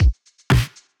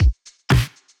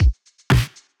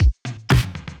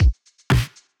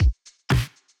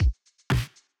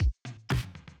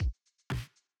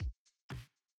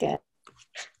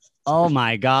Oh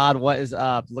my God, what is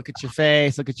up? Look at your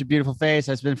face. Look at your beautiful face.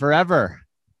 It's been forever.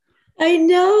 I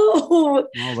know. Oh,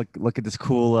 look at this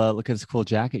cool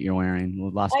jacket you're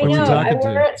wearing. Las I Who are we know. Patillas. I talking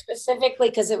wore to? it specifically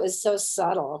because it was so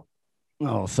subtle.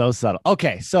 Oh, so subtle.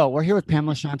 Okay, so we're here with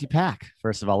Pamela Shanti Pack.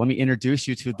 First of all, let me introduce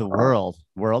you to the world.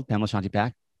 Pamela Shanti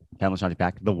Pack. Pamela Shanti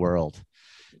Pack, the world.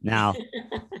 Now,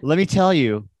 let me tell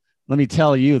you,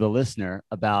 the listener,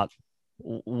 about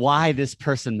why this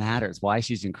person matters, why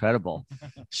she's incredible.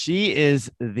 She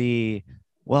is the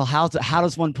how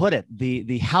does one put it?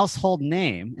 The household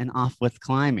name in Off With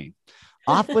Climbing.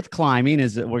 Off With Climbing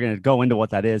is, we're going to go into what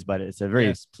that is, but it's a very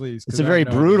Yes, please. it's a very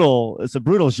brutal it's a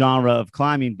brutal genre of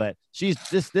climbing. But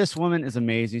this woman is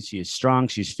amazing. She is strong,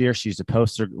 she's fierce, she's a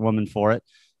poster woman for it,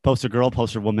 poster girl,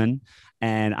 poster woman.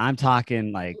 And I'm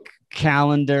talking like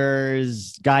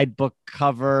calendars, guidebook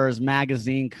covers,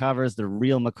 magazine covers, the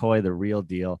real McCoy, the real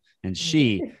deal. And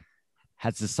she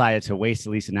has decided to waste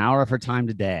at least an hour of her time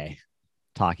today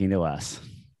talking to us.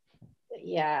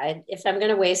 Yeah, if I'm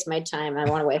going to waste my time, I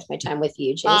want to waste my time with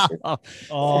you, Jason.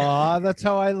 Oh, that's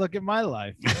how I look at my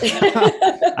life.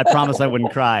 I promise I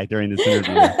wouldn't cry during this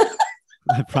interview.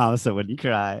 I promise I wouldn't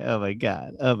cry. Oh my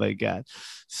God. Oh my God.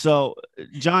 So,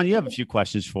 John, you have a few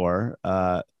questions for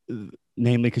her,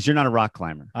 namely because you're not a rock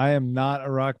climber. I am not a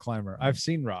rock climber. I've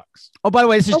seen rocks. Oh, by the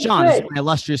way, this is John. This is Good. my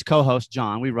illustrious co-host,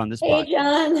 John. We run this Hey, podcast.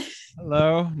 John.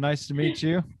 Hello, nice to meet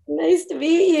you. Nice to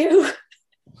meet you.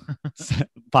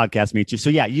 Podcast meet you. So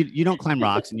yeah, you don't climb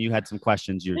rocks, and you had some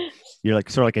questions. You're like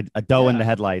sort of like a doe in the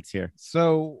headlights here.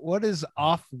 So, what is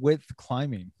off-width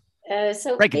climbing?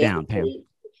 So Break it down, Pam. basically,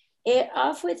 it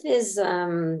off with is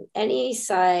any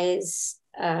size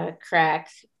crack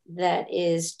that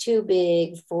is too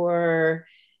big for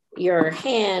your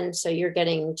hand, so you're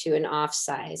getting to an off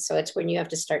size. So it's when you have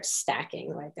to start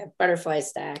stacking, like a butterfly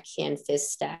stack, hand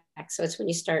fist stack. So it's when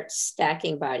you start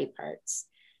stacking body parts.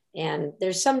 And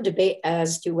there's some debate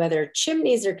as to whether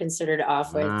chimneys are considered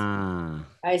off width.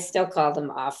 I still call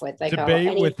them off width.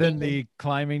 Debate within the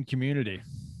climbing community.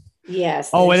 Yes.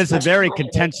 Oh, it is a very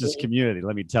contentious community,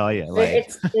 let me tell you.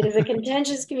 It is a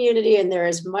contentious community, and there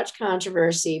is much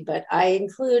controversy, but I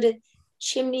include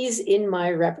chimneys in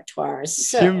my repertoire.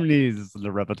 So, chimneys in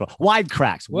the repertoire. Wide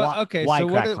cracks. Well, okay. Wide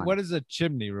So what is a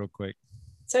chimney, real quick?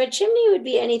 so a chimney would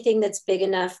be anything that's big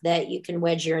enough that you can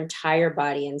wedge your entire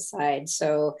body inside.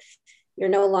 So you're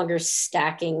no longer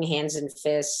stacking hands and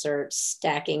fists or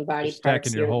stacking body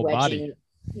parts. Your whole body.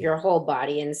 Your whole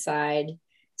body inside.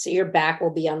 So your back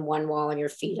will be on one wall and your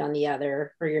feet on the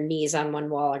other, or your knees on one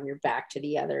wall and your back to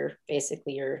the other.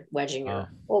 Basically, you're wedging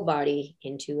your whole body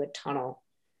into a tunnel.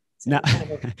 So now,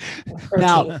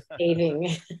 now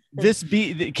caving. This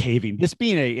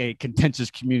being a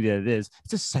contentious community that it is,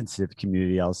 it's a sensitive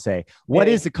community, I'll say. What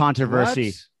is the controversy?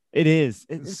 What? It is.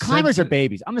 Climbers are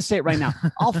babies. I'm gonna say it right now.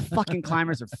 All fucking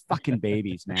climbers are fucking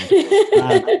babies, man.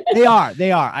 They are.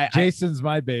 Jason's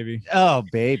my baby. Oh,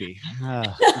 baby.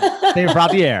 Save it for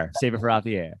out the air. Save it for out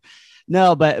the air.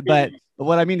 No, but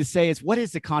what I mean to say is, what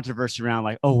is the controversy around,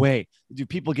 like, oh wait, do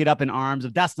people get up in arms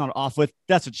if that's not off width,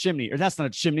 that's a chimney, or that's not a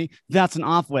chimney, that's an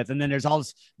off width, and then there's all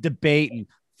this debate and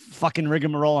fucking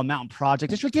rigmarole on Mountain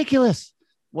Project. It's ridiculous.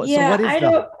 I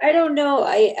don't know.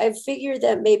 I figured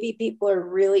that maybe people are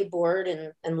really bored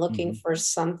and looking for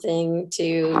something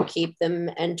to keep them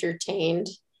entertained,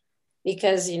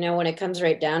 because, you know, when it comes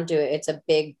right down to it, it's a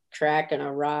big crack in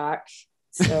a rock.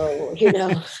 So, you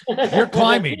know, you're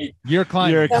climbing.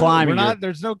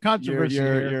 There's no controversy.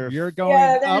 You're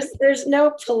going up. There's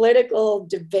no political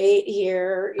debate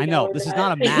here. I know this is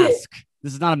not a mask.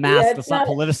 This is not a mask. It's not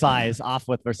politicized off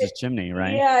with versus chimney,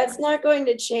 right? Yeah, it's not going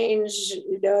to change,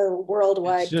 you know,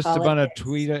 worldwide. It's just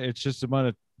It's just a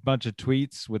bunch of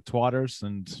tweets with twatters,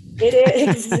 and it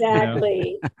is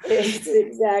exactly. It's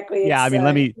exactly. Yeah, I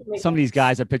mean, some of these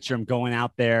guys, I picture them going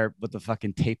out there with the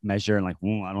fucking tape measure and like,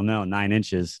 I don't know, 9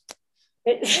 inches.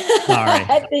 Sorry,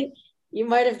 I think you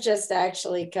might have just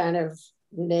actually kind of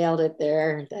nailed it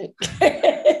there.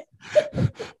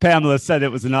 Pamela said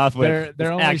it was an off width.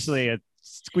 They're actually a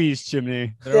squeeze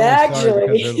chimney.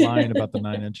 Actually, they're lying about the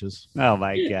 9 inches. Oh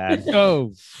my God.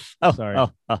 Sorry.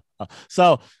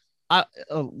 So I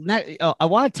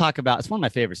want to talk about, it's one of my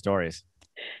favorite stories,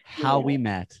 how we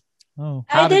met.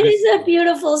 That is a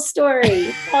beautiful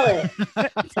story. Tell it.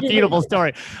 It's a beautiful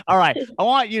story. All right. I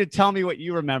want you to tell me what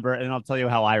you remember, and I'll tell you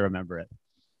how I remember it.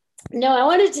 No, I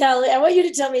want you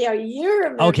to tell me how you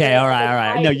remember. Okay. All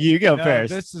right. No, you go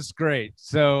first. This is great.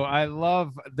 So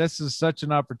this is such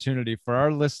an opportunity for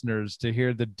our listeners to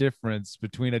hear the difference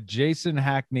between a Jason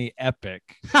Hackney epic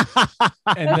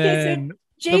and then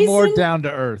the more down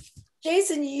to earth.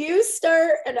 Jason, you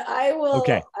start and I will.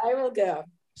 Okay. I will go.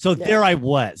 So No. there I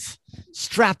was,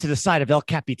 strapped to the side of El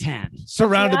Capitan.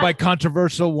 Surrounded Yeah. by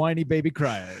controversial whiny baby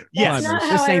crier. Yes, That's not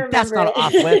just how I saying that's remember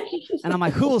not it. off with. And I'm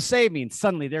like, who will save me? And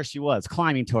suddenly there she was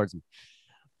climbing towards me.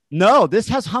 No, this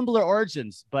has humbler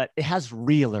origins, but it has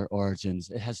realer origins.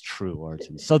 It has true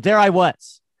origins. So there I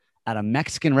was at a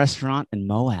Mexican restaurant in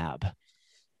Moab.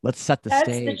 Let's set the That's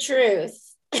stage. the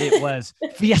truth. It was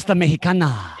Fiesta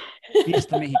Mexicana,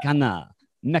 Fiesta Mexicana,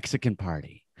 Mexican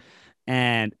party.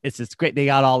 And it's just great. They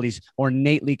got all these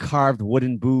ornately carved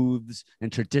wooden booths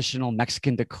and traditional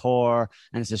Mexican decor.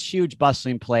 And it's this huge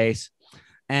bustling place.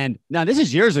 And now this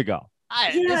is years ago. Yeah,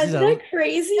 isn't that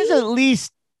crazy? This is at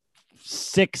least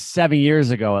 6-7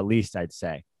 years ago, at least I'd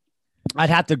say. I'd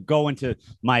have to go into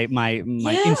my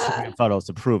Instagram photos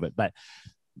to prove it.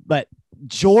 But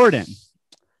Jordan,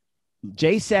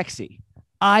 Jay Sexy,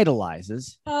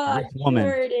 idolizes this woman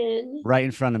Jordan. right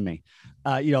in front of me.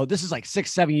 This is like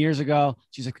 6-7 years ago.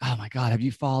 She's like, oh my God, have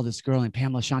you followed this girl named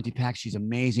Pamela Shanti Pack? She's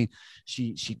amazing.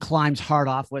 She climbs hard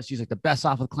off with. She's like the best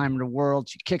off with climber in the world.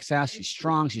 She kicks ass. She's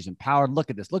strong. She's empowered. Look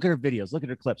at this. Look at her videos. Look at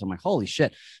her clips. I'm like, holy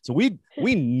shit. So we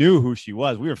knew who she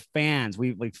was. We were fans.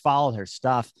 We followed her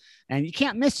stuff, and you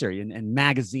can't miss her in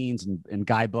magazines and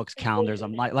guidebooks, calendars.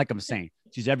 I'm like I'm saying,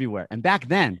 she's everywhere. And back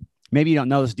then, maybe you don't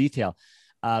know this detail.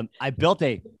 I built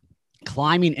a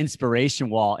climbing inspiration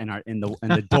wall in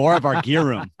the door of our gear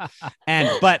room,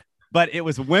 but it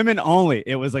was women only.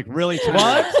 It was like really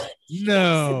What?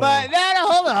 No. But then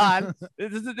hold on,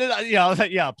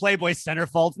 Playboy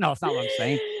centerfolds. No, it's not what I'm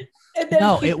saying. And then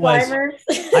No, the it was- climbers.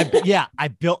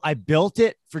 I built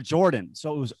it for Jordan,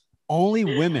 so it was only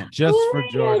women. Just Oh for my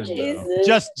God, Jordan. though.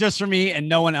 Jason. Just for me and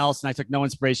no one else, and I took no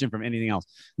inspiration from anything else.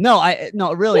 No,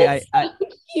 really, That's so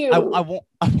cute.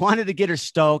 I wanted to get her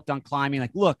stoked on climbing.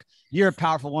 Like, look, you're a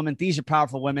powerful woman. These are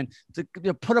powerful women.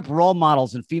 To put up role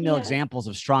models and female Yeah. examples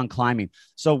of strong climbing.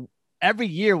 So every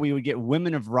year we would get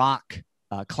Women of Rock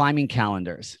climbing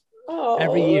calendars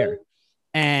every year.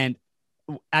 And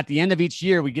at the end of each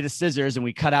year, we get a scissors and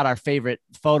we cut out our favorite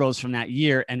photos from that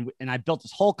year. And I built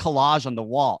this whole collage on the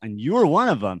wall. And you were one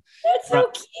of them. That's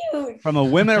so cute. From a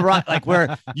Women of Rock, like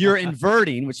where you're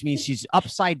inverting, which means she's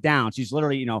upside down. She's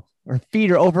literally, her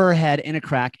feet are over her head in a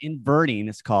crack, inverting.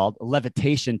 It's called a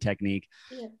levitation technique.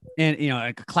 Yeah. And,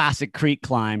 a classic creek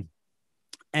climb.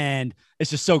 And it's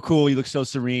just so cool. You look so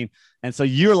serene. And so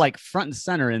you're like front and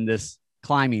center in this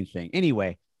climbing thing.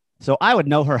 Anyway, so I would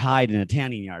know her hide in a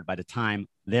tanning yard by the time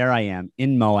there I am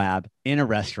in Moab in a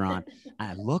restaurant.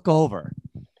 I look over.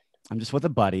 I'm just with a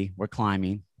buddy. We're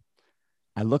climbing.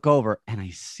 I look over and I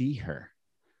see her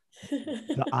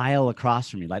the aisle across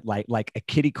from me, like a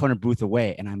kitty corner booth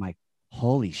away. And I'm like,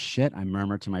 holy shit. I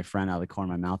murmur to my friend out of the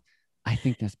corner of my mouth, I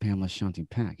think that's Pamela Shanti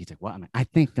Pack. He's like, what? I'm like, I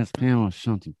think that's Pamela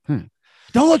Shanti Pack.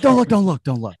 Don't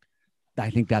look. I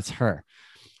think that's her.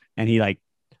 And he like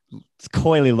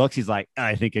coyly looks. He's like,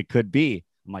 I think it could be.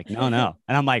 I'm like, no.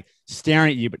 And I'm like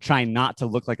staring at you, but trying not to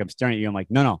look like I'm staring at you. I'm like,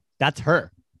 no, that's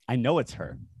her. I know it's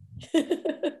her.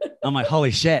 I'm like,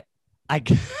 holy shit.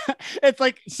 It's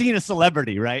like seeing a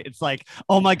celebrity, right? It's like,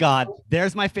 oh my God,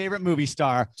 there's my favorite movie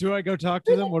star. Do I go talk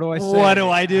to them? What do I say? What do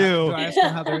I do? Do I ask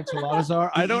them how their enchiladas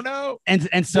are? I don't know. And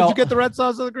so Did you get the red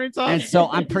sauce or the green sauce? and so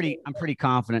I'm pretty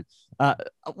confident.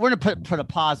 We're gonna put a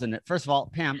pause in it. First of all,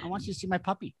 Pam, I want you to see my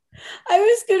puppy. I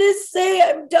was gonna say,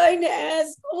 I'm dying to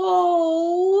ask.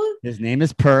 Oh, His name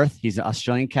is Perth. He's an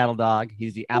Australian cattle dog.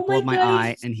 He's the apple my of my gosh.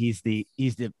 eye, and he's the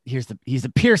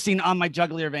piercing on my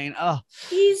jugular vein. Oh,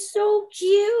 he's so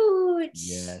cute.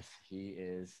 yes, he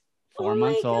is Oh 4 my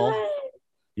months old. God.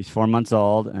 He's 4 months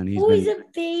old, and he's He's been a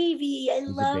baby. I a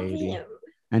love baby.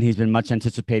 him. much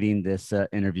anticipating this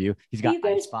interview. He's got You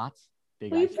guys- eye spots.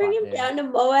 Big Will you eye bring spot him there. down to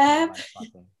Moab?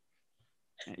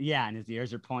 Yeah, and his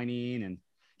ears are pointing, and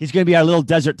he's gonna be our little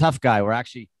desert tough guy. We're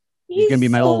actually He's gonna be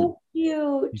my so little-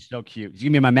 cute. he's so cute. He's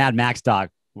gonna be my Mad Max dog.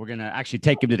 We're gonna actually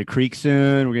take him to the creek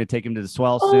soon. We're gonna take him to the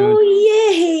swell soon. Oh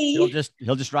yay!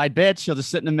 He'll just ride bitch. He'll just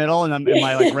sit in the middle, and I'm in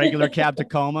my like regular cab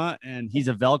Tacoma, and he's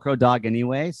a Velcro dog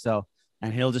anyway. So,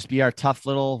 and he'll just be our tough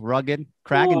little rugged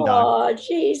Kragan dog. Oh,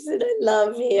 Jason, I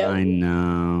love him. I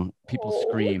know. People Oh.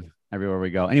 scream everywhere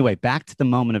we go. Anyway, back to the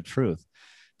moment of truth.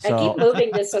 I So keep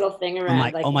moving this little thing around.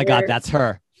 I'm like, oh my God, where- that's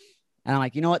her. And I'm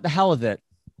like, you know what? The hell with it.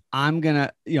 I'm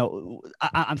gonna,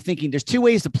 I'm thinking there's two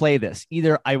ways to play this.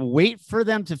 Either I wait for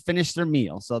them to finish their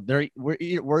meal. So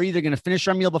we're either gonna finish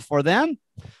our meal before them,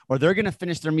 or they're gonna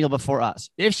finish their meal before us.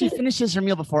 If she finishes her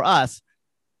meal before us,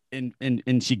 and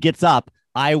she gets up,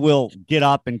 I will get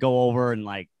up and go over and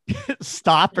like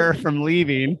stop her from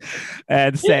leaving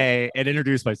and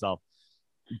introduce myself.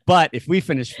 But if we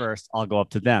finish first, I'll go up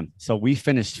to them. So we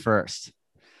finished first.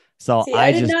 So See,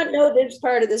 I did just not know this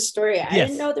part of the story. I Yes.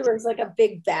 didn't know there was like a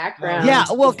big background. Yeah,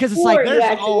 well, 'cause it's like, before you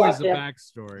There's actually always walked a up.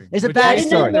 backstory. There's a With backstory. Jason, I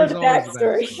didn't know there's the always a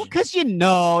backstory. backstory.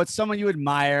 because it's someone you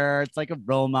admire. It's like a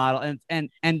role model, and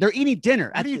they're eating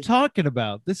dinner. What are you talking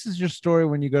about? This is your story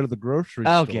when you go to the grocery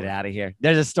Oh, store. get out of here!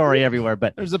 There's a story everywhere,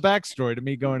 but There's a backstory to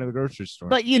me going to the grocery store.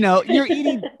 but you're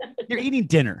eating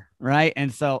dinner, right?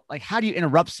 And so, like, how do you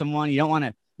interrupt someone? You don't want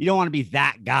to be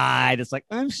that guy that's like,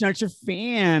 I'm such a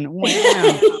fan.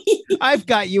 Wow. I've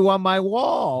got you on my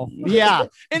wall. Yeah,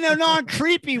 in a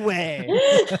non-creepy way.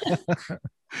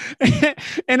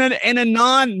 in a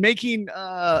non-making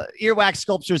earwax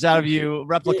sculptures out of you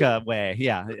replica way.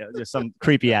 Yeah, just some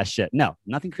creepy ass shit. No,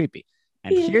 nothing creepy.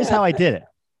 And here's how I did it.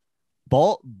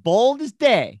 Bold as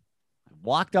day. I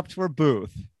walked up to her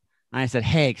booth. And I said,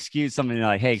 "Hey, excuse something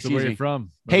like, hey, So excuse where are me. you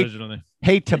from Hey. originally?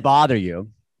 Hate to bother you.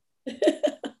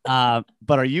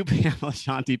 But are you Pamela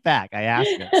Shanti Pack?" I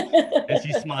asked her. And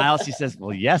she smiles. She says,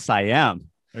 "Well, yes, I am."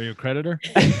 Are you a creditor?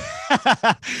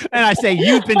 And I say,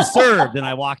 "You've been served." And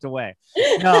I walked away.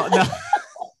 No.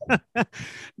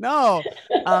 No.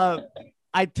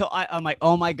 I'm like,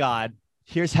 "Oh my God,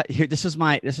 this is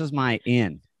my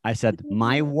in." I said,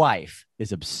 "My wife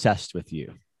is obsessed with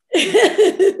you."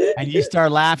 And you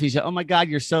start laughing. You said, "Oh my God,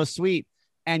 you're so sweet."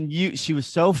 And she was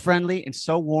so friendly and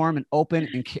so warm and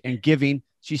open and giving.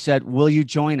 She said, "Will you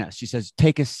join us?" She says,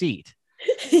 "Take a seat."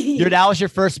 Dude, that was your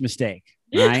first mistake,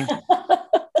 right?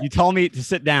 You told me to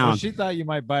sit down. Well, she thought you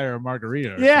might buy her a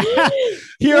margarita. Yeah.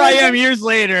 Here I am years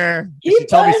later. He She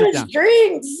told me to sit bought down. us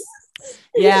drinks.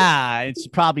 Yeah. And she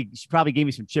probably gave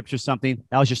me some chips or something.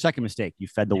 That was your second mistake. You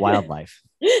fed the wildlife.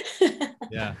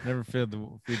 Yeah, never feed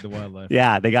the wildlife.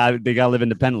 Yeah, they got to live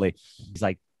independently. He's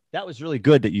like, "That was really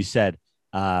good that you said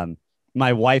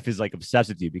my wife is like obsessed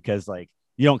with you, because like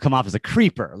you don't come off as a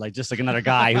creeper, like just like another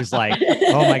guy who's like,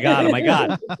 oh my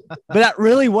God." But that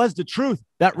really was the truth.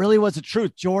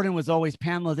 Jordan was always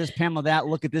Pamela this, Pamela that.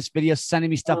 Look at this video, sending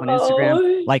me stuff on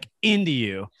Instagram, like into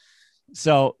you.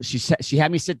 So she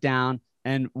had me sit down,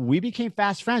 and we became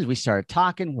fast friends. We started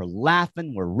talking. We're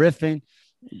laughing. We're riffing.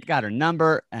 Got her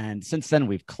number, and since then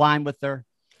we've climbed with her.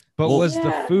 But Well, was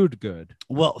the food good?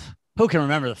 Well, who can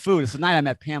remember the food? It's the night I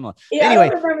met Pamela. Yeah, Anyway, I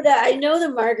don't remember that. I know the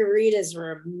margaritas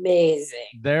were amazing.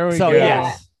 There we so go.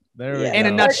 yes, There we Yeah. go. in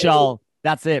a nutshell,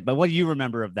 that's it. But what do you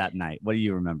remember of that night? What do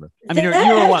you remember? I mean, you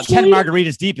That were what, 10 actually-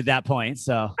 margaritas deep at that point.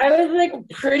 So I was like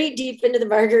pretty deep into the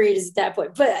margaritas at that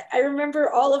point, but I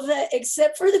remember all of that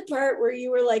except for the part where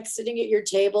you were like sitting at your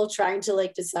table trying to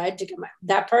like decide to come out.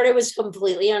 That part I was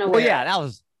completely unaware. well, yeah, that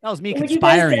was me When you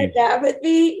guys conspiring. sat down with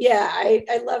me, yeah,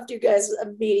 I loved you guys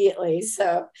immediately.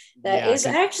 So that Yeah, is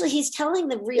actually, he's telling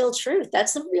the real truth.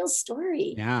 That's the real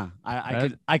story. Yeah,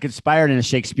 I conspired in a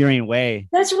Shakespearean way.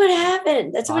 That's what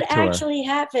happened. That's what Talk to her. actually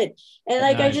happened. And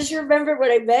like, I Nice. just remember when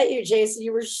I met you, Jason,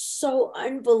 you were so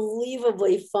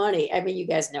unbelievably funny. I mean, you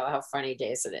guys know how funny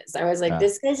Jason is. I was like, Yeah.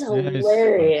 this guy's Yeah, he's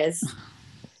hilarious.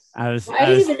 I I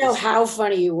didn't even know how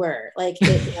funny you were. Like,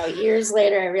 years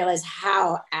later, I realized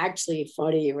how actually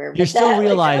funny you were. You're But still that, like,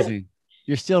 realizing.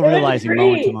 You're still That was realizing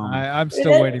moment to great. moment. I'm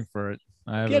still That- waiting for it.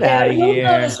 I Get haven't- outta you'll here.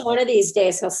 notice one of these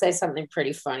days he'll say something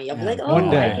pretty funny. You'll be Yeah. like, oh, One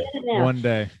I day. get it now. One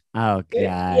day. Oh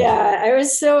God. Yeah,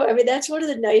 I mean, that's one of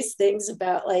the nice things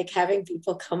about like having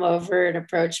people come over and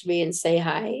approach me and say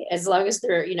hi, as long as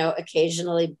they're,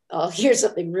 occasionally I'll hear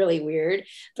something really weird,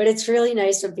 but it's really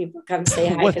nice when people come say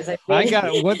hi What- because I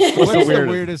got it. What's What's the the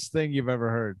weirdest thing you've ever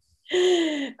heard?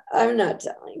 I'm not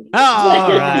telling you. Oh, all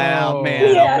right. Oh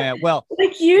man. Yeah. Oh man. Well,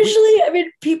 Like usually, I mean,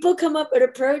 people come up and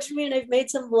approach me, and I've made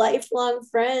some lifelong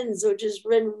friends, which has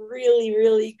been really,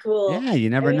 really cool. yeah, you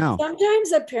never I mean, know.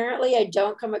 Sometimes apparently I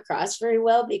don't come across very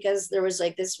well because there was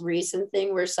like this recent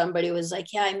thing where somebody was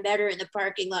like, yeah, I met her in the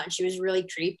parking lot and she was really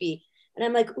creepy. And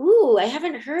I'm like, ooh, I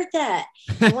haven't heard that.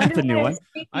 I wonder That's a new why one. it's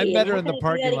creepy. I met her I'm in the gonna do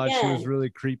parking that lot. She was again. really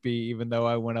creepy, even though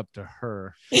I went up to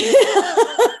her.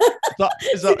 So,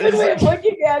 It's a good way of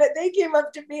looking at it. They came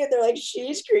up to me and they're like,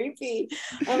 she's creepy.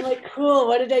 I'm like, cool.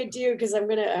 What did I do? Because I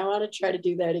want to try to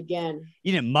do that again.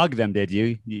 you didn't mug them, did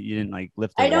you? You didn't like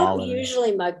lift the I don't wallet.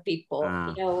 usually mug people.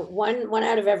 Ah. One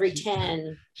out of every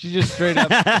 10. She just straight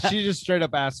up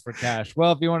asked for cash.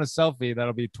 Well, if you want a selfie,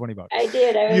 that'll be $20. I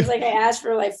did. I was like, I asked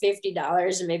for like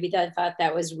 $50 and maybe they thought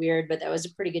that was weird, but that was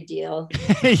a pretty good deal.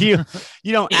 you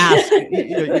don't ask.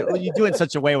 You do it in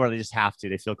such a way where they just have to.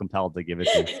 They feel compelled to give it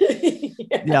to you.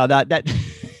 Yeah. That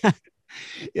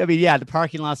I mean, yeah, the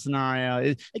parking lot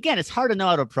scenario again, it's hard to know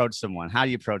how to approach someone. How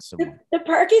do you approach someone? The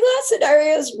parking lot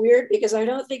scenario is weird because I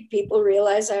don't think people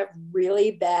realize I have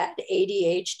really bad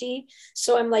ADHD.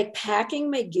 So I'm like packing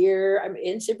my gear. I'm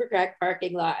in Supercrack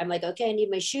parking lot. I'm like, okay, I need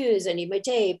my shoes. I need my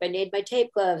tape. I need my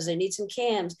tape gloves. I need some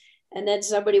cams. And then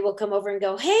somebody will come over and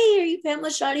go, "Hey, are you Pamela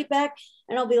Shanti Pack?"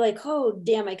 And I'll be like, "Oh,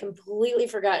 damn, I completely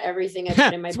forgot everything I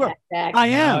put in my backpack. I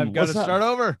am. I've got to start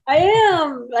over. I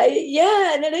am.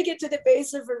 Yeah." And then I get to the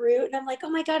base of a route and I'm like, "Oh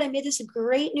my God, I made this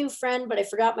great new friend, but I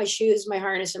forgot my shoes, my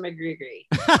harness, and my gree-gree."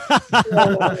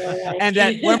 And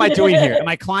then what am I doing here? Am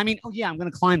I climbing? Oh yeah, I'm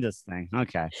going to climb this thing.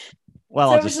 Okay.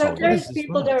 Well, So I'll just sometimes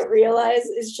people don't realize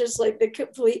it's just like the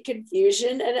complete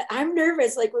confusion. And I'm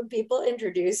nervous. Like when people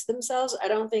introduce themselves, I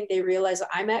don't think they realize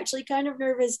I'm actually kind of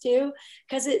nervous too,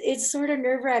 because it's sort of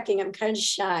nerve-wracking. I'm kind of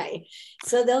shy.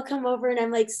 So they'll come over and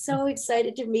I'm like so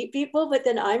excited to meet people, but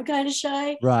then I'm kind of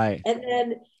shy. Right. And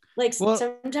then like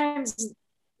sometimes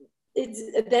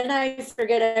then I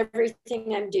forget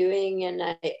everything I'm doing,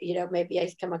 and maybe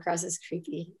I come across as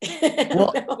creepy.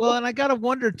 Well, and I gotta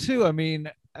wonder too. I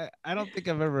mean, I don't think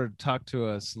I've ever talked to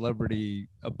a celebrity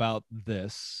about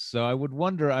this, so I would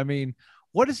wonder. I mean,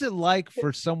 what is it like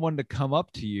for someone to come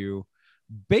up to you,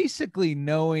 basically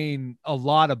knowing a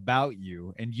lot about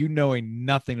you, and you knowing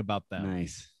nothing about them?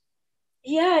 Nice.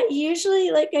 Yeah,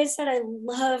 usually, like I said, I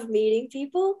love meeting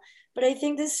people. But I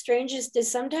think the strangest is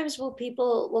sometimes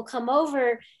people will come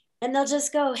over and they'll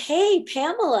just go, "Hey,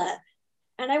 Pamela."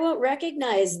 And I won't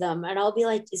recognize them. And I'll be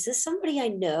like, "Is this somebody I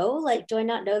know? Like, do I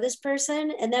not know this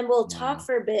person?" And then we'll talk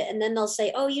for a bit. And then they'll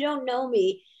say, "Oh, you don't know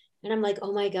me." And I'm like,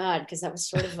 "Oh my God." Because that was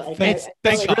sort of like,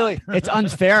 it's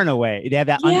unfair in a way. They have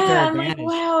that unfair I'm advantage. like,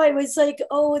 wow. I was like,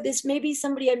 "Oh, this may be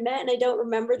somebody I met and I don't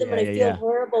remember them, and I feel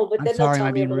horrible." But then they'll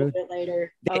tell me a little bit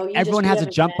later. Everyone has a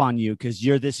jump on you because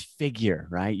you're this figure,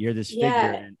 right? You're this figure.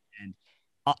 And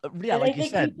like you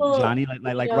said, Johnny,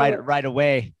 like right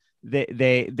away,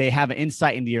 they have an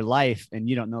insight into your life and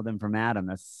you don't know them from Adam.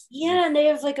 And they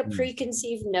have like a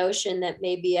preconceived notion that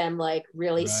maybe I'm like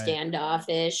really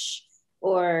standoffish,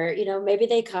 or maybe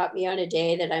they caught me on a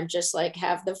day that I'm just like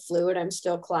have the flu and I'm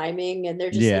still climbing, and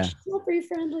they're just like, "She's not very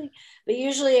friendly." But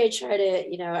usually I try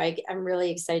to, I'm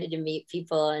really excited to meet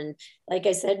people. And like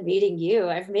I said, meeting you,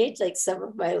 I've made like some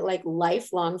of my like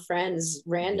lifelong friends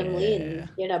randomly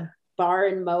in a bar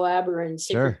in Moab or in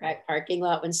Secret Crack parking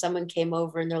lot when someone came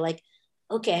over and they're like,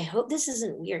 "Okay, I hope this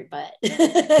isn't weird, but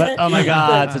oh my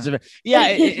God."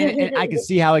 And I can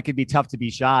see how it could be tough to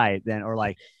be shy then, or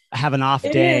like have an off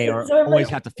day, or always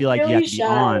have to feel like you have to be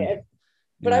on.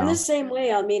 But I'm the same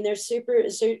way. I mean, there's super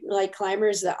like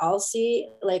climbers that I'll see.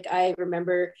 Like I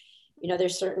remember,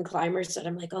 there's certain climbers that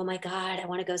I'm like, "Oh my God, I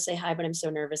want to go say hi, but I'm so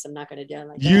nervous. I'm not going to do it." I'm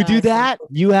like, you do that?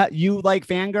 You like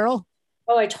fangirl?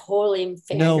 Oh, I totally am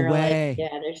fangirl. No way.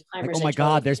 Like, there's climbers. Like, oh my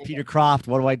God, there's Peter Croft.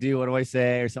 What do I do? What do I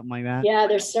say? Or something like that. Yeah,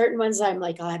 there's certain ones I'm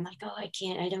like, I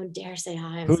can't. I don't dare say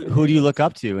hi. Who do you look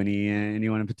up to?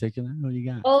 Anyone in particular? Who do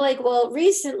you got? Oh,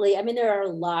 recently, I mean, there are a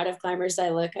lot of climbers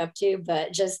I look up to,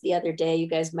 but just the other day, you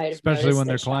guys might have especially when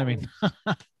they're climbing.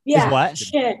 Yeah. What?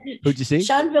 Who'd you see?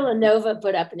 Sean Villanova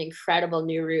put up an incredible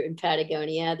new route in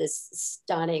Patagonia, this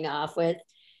stunning off with.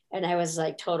 And I was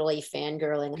like totally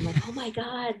fangirling. I'm like, "Oh my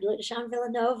God, Sean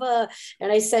Villanova." And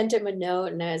I sent him a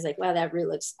note and I was like, "Wow, that route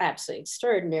looks absolutely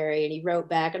extraordinary." And he wrote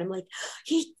back and I'm like,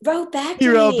 he wrote back.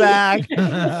 You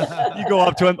go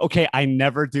up to him. "Okay, I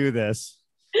never do this."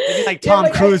 Maybe like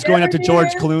Tom Cruise going up to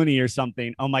George Clooney or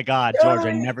something. "Oh my God, George,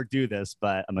 I never do this,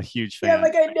 but I'm a huge fan." Yeah,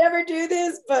 like, "I never do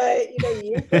this, but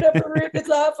you put up a route that's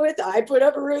off with, I put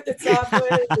up a route that's off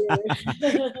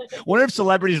with. Wonder if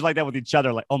celebrities like that with each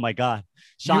other, like, "Oh my God,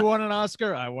 you won an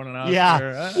Oscar, I won an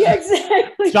Oscar." Yeah,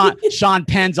 exactly. Sean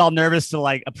Penn's all nervous to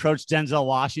like approach Denzel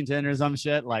Washington or some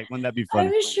shit. Like, wouldn't that be funny?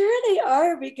 I'm sure they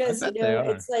are, because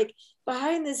it's like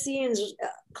behind the scenes,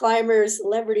 climbers,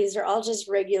 celebrities are all just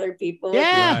regular people.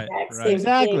 Yeah,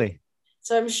 exactly. Thing.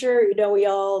 So I'm sure, we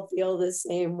all feel the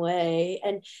same way.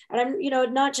 And I'm,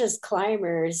 not just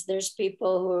climbers, there's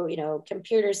people who,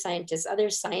 computer scientists,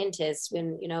 other scientists,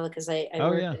 when, because I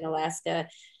work in Alaska,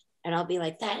 and I'll be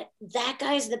like, that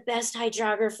guy's the best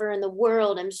hydrographer in the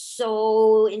world. I'm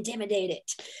so intimidated.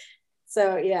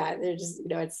 So yeah, they're just,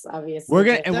 it's obvious. I want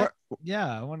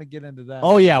to get into that.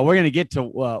 Oh yeah, we're gonna get to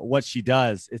what she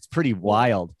does. It's pretty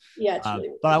wild. Yeah, it's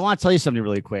really but I want to tell you something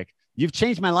really quick. You've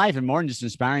changed my life, and more than just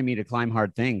inspiring me to climb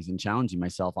hard things and challenging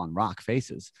myself on rock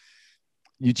faces.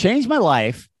 You changed my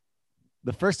life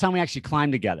the first time we actually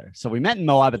climbed together. So we met in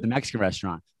Moab at the Mexican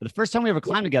restaurant. But the first time we ever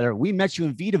climbed together, we met you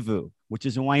in Vitavu, which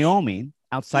is in Wyoming,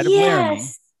 outside of Laramie.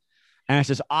 And it's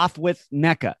just off with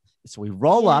Mecca. So we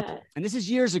roll up, and this is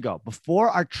years ago, before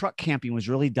our truck camping was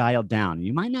really dialed down.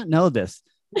 You might not know this,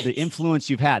 the influence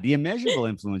you've had, the immeasurable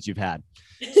influence you've had.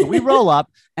 So we roll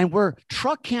up and we're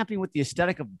truck camping with the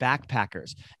aesthetic of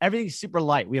backpackers. Everything's super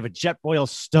light. We have a Jetboil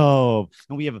stove,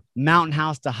 and we have Mountain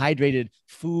House dehydrated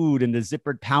food in the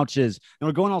zippered pouches. And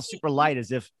we're going all super light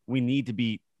as if we need to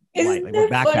be Isn't Like we're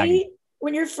that backpacking. funny?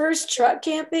 When you're first truck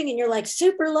camping and you're like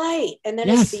super light, and then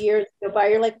Yes. as the years go by,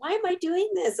 you're like, why am I doing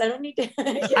this? I don't need to.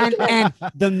 And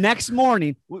the next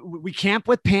morning we camp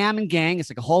with Pam and gang. It's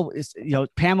like a whole,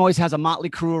 Pam always has a motley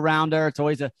crew around her. It's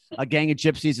always a gang of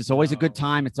gypsies. It's always a good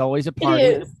time. It's always a party.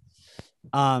 It is.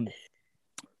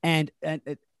 And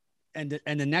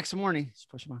the next morning, just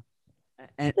push them on.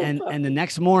 And the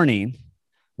next morning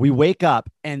we wake up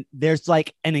and there's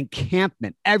like an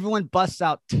encampment. Everyone busts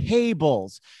out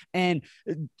tables and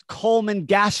Coleman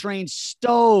gas range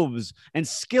stoves and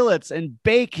skillets and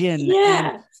bacon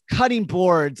and cutting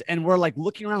boards. And we're like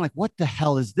looking around like, what the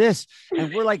hell is this?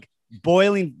 And we're like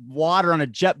boiling water on a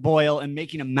jet boil and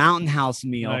making a mountain house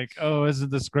meal. Like, oh,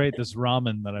 isn't this great? This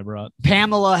ramen that I brought.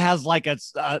 Pamela has like a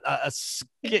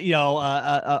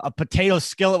potato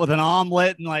skillet with an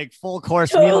omelet and like full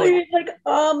course meal. Like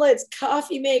omelets,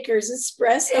 coffee makers,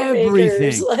 espresso Everything.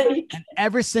 makers. Like, and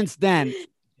ever since then,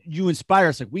 you inspire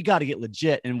us. Like, we got to get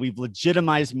legit, and we've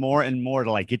legitimized more and more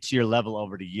to like get to your level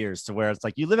over the years, to where it's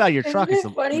like you live out of your truck.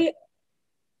 Isn't it funny?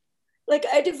 Like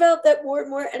I developed that more and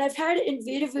more, and I've had in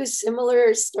Vidavoo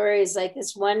similar stories. Like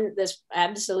this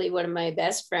absolutely one of my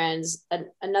best friends,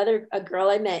 a girl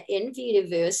I met in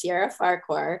Vidavoo, Sierra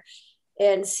Farquhar,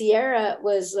 and Sierra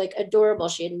was like adorable.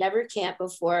 She had never camped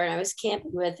before, and I was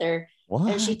camping with her. What?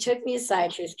 And she took me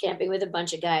aside. She was camping with a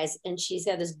bunch of guys, and she's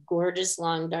got this gorgeous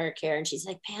long dark hair. And she's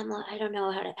like, Pamela, I don't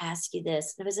know how to ask you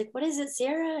this. And I was like, what is it,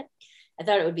 Sierra? I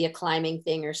thought it would be a climbing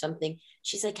thing or something.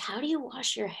 She's like, how do you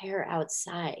wash your hair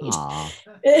outside?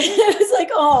 It was like,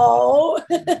 oh.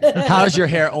 How does your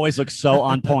hair always look so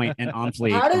on point and on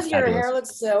fleek? How does your hair look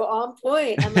so on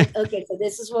point? I'm like, okay, so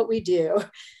this is what we do.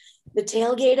 The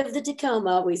tailgate of the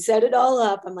Tacoma, we set it all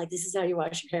up. I'm like, this is how you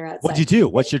wash your hair outside. What'd you do?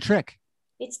 What's your trick?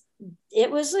 It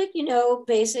was like,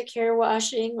 basic hair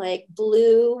washing, like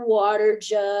blue water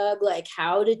jug, like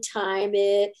how to time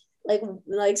it,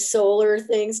 like solar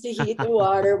things to heat the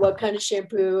water, what kind of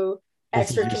shampoo,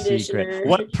 extra conditioner.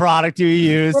 What product do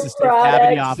you use What to stay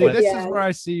cavity off See, with? this is where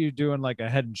I see you doing like a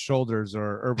Head and Shoulders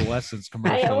or Herbal Essence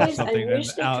commercial or something. I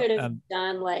wish they could have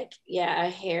done like,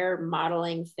 a hair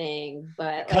modeling thing,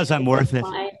 but because I'm worth it.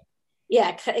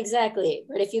 Yeah, exactly.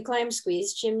 But if you climb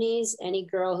squeeze chimneys, any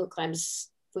girl who climbs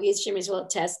squeeze chimneys will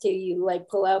attest to you, like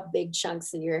pull out big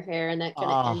chunks of your hair, and that kind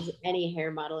of ends any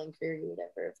hair modeling career you would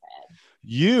ever have had.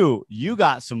 You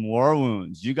got some war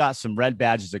wounds. You got some red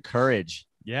badges of courage.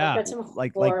 Yeah, got some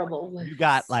horrible. You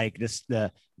got like this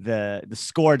the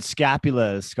scored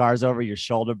scapula, scars over your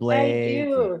shoulder blade.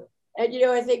 I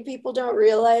do. And I think people don't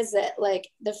realize that like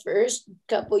the first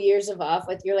couple years of off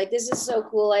with, you're like, this is so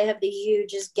cool. I have the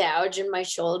hugest gouge in my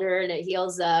shoulder and it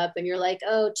heals up. And you're like,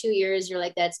 oh, 2 years. You're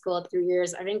like, that's cool. 3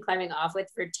 years. I've been climbing off with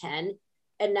for 10.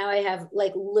 And now I have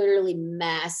like literally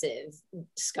massive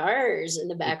scars in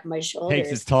the back of my shoulder. Takes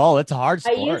its toll. It's a hard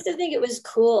sport. I used to think it was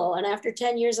cool. And after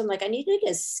 10 years, I'm like, I need to get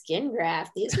a skin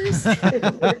graft. These are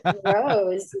super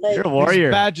gross. Like, you're a warrior.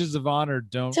 Badges of honor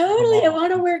don't. Totally. I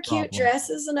want to wear cute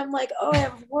dresses. And I'm like, oh, I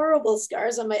have horrible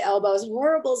scars on my elbows,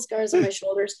 horrible scars on my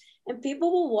shoulders. And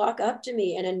people will walk up to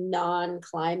me in a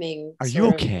non-climbing are you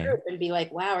okay group and be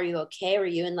like, wow, are you okay? Were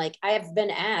you in like, I have been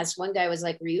asked, one guy was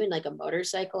like, were you in like a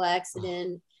motorcycle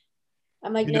accident?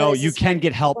 I'm like, no, you can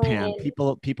get help, Pam.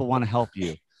 People want to help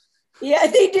you. Yeah,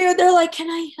 they do. They're like,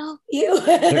 can I help you?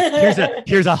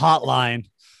 here's a hotline.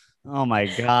 Oh my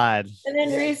God. And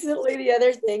then recently the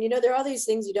other thing, there are all these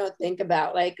things you don't think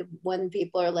about, like when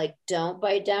people are like, don't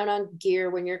bite down on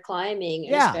gear when you're climbing.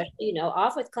 And especially,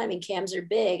 off with climbing, cams are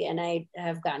big. And I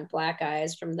have gotten black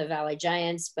eyes from the Valley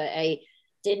Giants, but I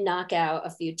did knock out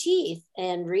a few teeth.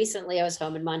 And recently I was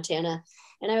home in Montana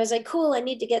and I was like, cool, I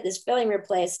need to get this filling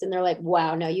replaced. And they're like,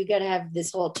 wow, no, you got to have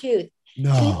this whole tooth.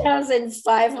 No.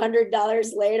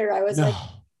 $2,500 later, I was like,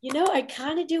 I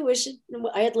kind of do wish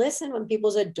I had listened when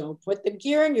people said, don't put the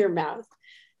gear in your mouth.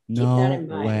 No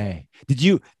way.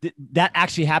 Did that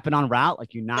actually happen on route?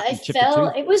 Like you fell.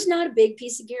 It was not a big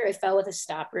piece of gear. I fell with a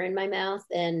stopper in my mouth,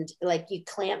 and like you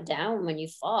clamp down when you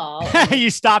fall. You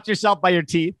stopped yourself by your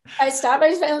teeth. I stopped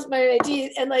myself by my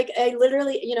teeth, and like I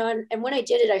literally, and when I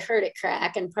did it, I heard it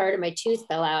crack, and part of my tooth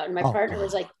fell out. And my partner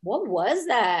was like, "What was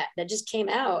that? That just came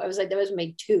out?" I was like, "That was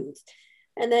my tooth."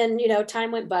 And then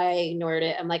time went by. I ignored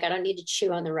it. I'm like, I don't need to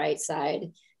chew on the right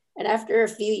side. And after a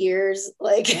few years,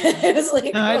 like it was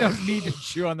like, I don't need to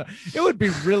chew on that. It would be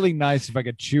really nice if I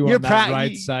could chew on that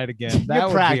right side again. That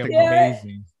would be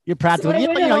amazing. You're practical. So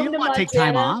you don't want to take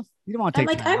time off. You don't want to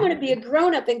take time off. I want to be a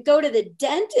grown up and go to the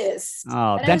dentist.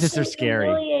 Oh, and dentists are scary.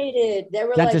 Humiliated. They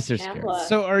were dentists like, are scary. Pamela.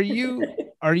 So are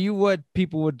you what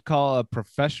people would call a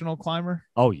professional climber?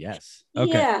 Oh, yes.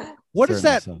 Okay. Yeah.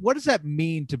 Certainly so. What does that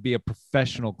mean to be a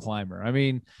professional climber? I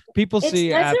mean, people It's- see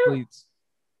that's a- athletes.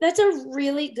 That's a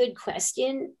really good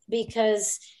question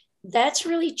because that's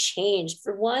really changed.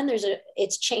 For one,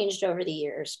 it's changed over the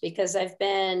years because I've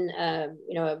been, a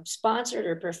sponsored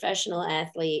or professional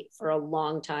athlete for a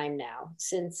long time now,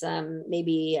 since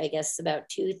maybe I guess about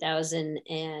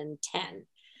 2010.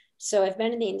 So I've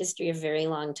been in the industry a very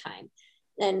long time,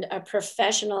 and a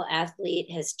professional athlete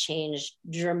has changed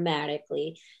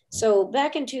dramatically. So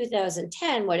back in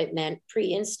 2010, what it meant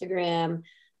pre-Instagram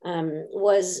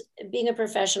was being a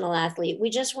professional athlete.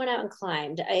 We just went out and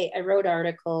climbed. I wrote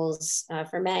articles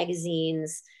for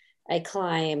magazines. I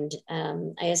climbed.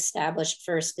 I established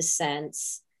first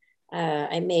descents.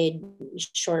 I made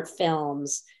short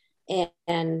films.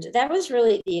 And that was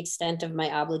really the extent of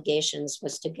my obligations,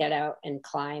 was to get out and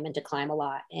to climb a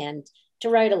lot and to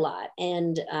write a lot.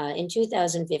 And in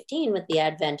 2015, with the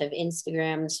advent of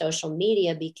Instagram, social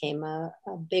media became a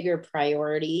bigger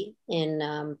priority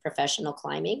in professional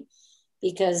climbing,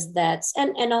 because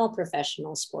and all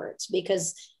professional sports,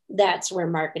 because that's where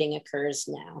marketing occurs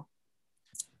now.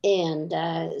 And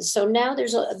so now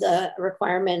the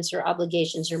requirements or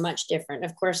obligations are much different.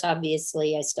 Of course,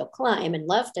 obviously, I still climb and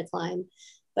love to climb,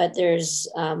 but there's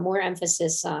more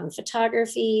emphasis on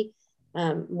photography,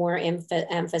 more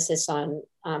emphasis on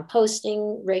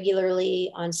posting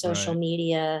regularly on social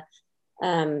media.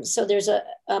 So there's a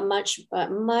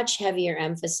much heavier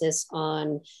emphasis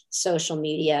on social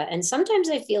media. And sometimes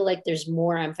I feel like there's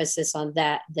more emphasis on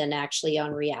that than actually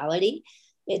on reality.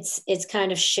 It's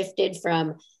kind of shifted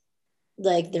from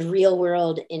like the real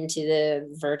world into the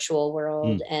virtual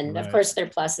world. And of course there are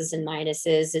pluses and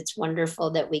minuses. It's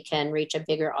wonderful that we can reach a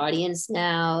bigger audience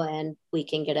now and we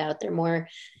can get out there more.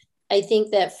 I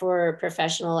think that for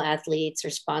professional athletes or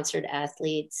sponsored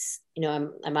athletes,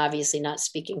 I'm obviously not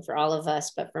speaking for all of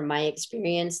us, but from my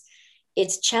experience,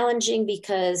 it's challenging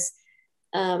because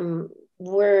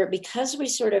we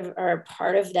sort of are a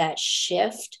part of that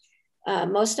shift.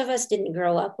 Most of us didn't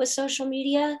grow up with social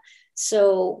media,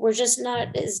 so we're just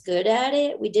not as good at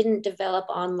it. We didn't develop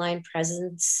online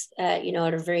presence, at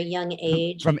a very young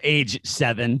age. From age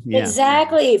 7. Yeah.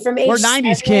 Exactly. From age We're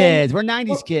 90s 7. kids. We're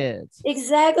 90s kids.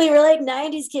 Exactly. We're like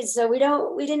 90s kids. So we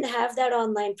didn't have that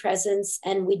online presence,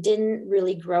 and we didn't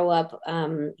really grow up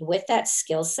with that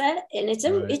skill set. And it's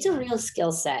a real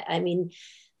skill set. I mean,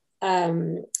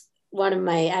 one of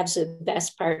my absolute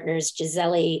best partners,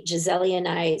 Gisele and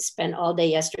I spent all day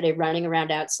yesterday running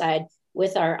around outside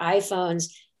with our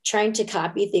iPhones, trying to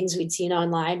copy things we'd seen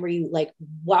online, where you like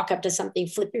walk up to something,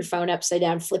 flip your phone upside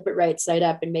down, flip it right side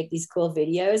up, and make these cool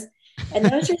videos. And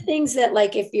those are things that,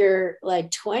 like, if you're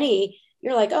like 20,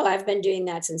 you're like, oh, I've been doing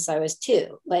that since I was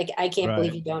 2. Like, I can't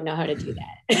believe you don't know how to do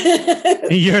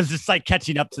that. You're just like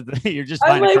catching up to you're just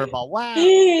finding a curveball. Wow.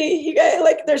 Hey, you guys,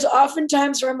 like, there's often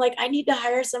times where I'm like, I need to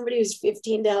hire somebody who's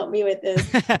 15 to help me with this.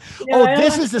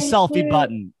 This is the selfie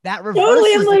button that reverses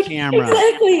totally, I'm like, the camera.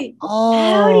 Exactly. Oh,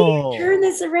 how do you turn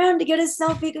this around to get a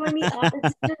selfie going the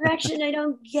opposite direction? I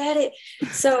don't get it.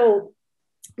 So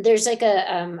there's like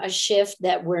a shift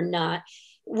that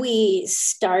we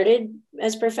started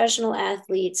as professional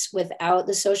athletes without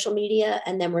the social media,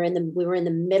 and then we were in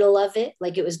the middle of it,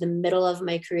 like it was the middle of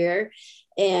my career.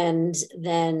 And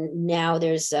then now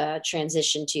there's a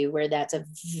transition to where that's a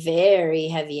very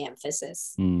heavy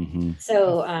emphasis. Mm-hmm.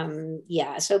 So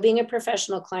so being a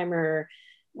professional climber,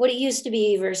 what it used to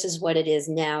be versus what it is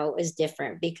now is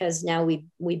different, because now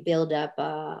we build up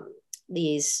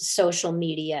these social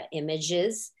media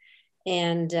images.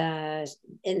 And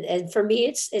for me,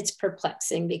 it's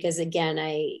perplexing, because again,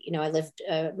 I lived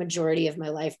a majority of my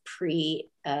life pre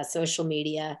social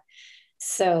media.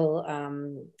 So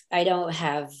I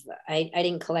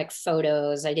didn't collect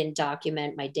photos. I didn't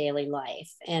document my daily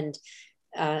life. And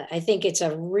I think it's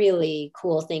a really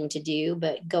cool thing to do,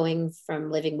 but going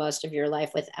from living most of your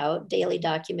life without daily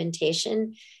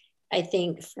documentation, I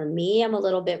think for me, I'm a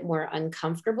little bit more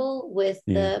uncomfortable with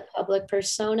the public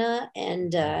persona,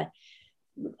 and a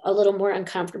little more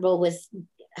uncomfortable with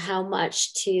how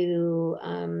much to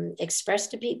express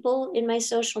to people in my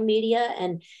social media.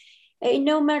 And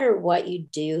no matter what you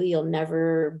do, you'll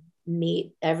never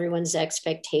meet everyone's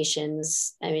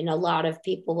expectations. I mean, a lot of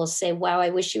people will say, wow, I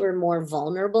wish you were more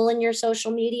vulnerable in your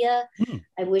social media.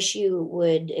 I wish you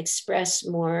would express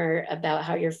more about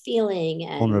how you're feeling.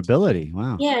 And vulnerability.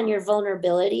 Wow. Yeah, and your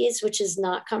vulnerabilities, which is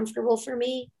not comfortable for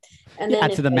me. And then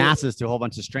to the masses, to a whole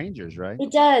bunch of strangers, right?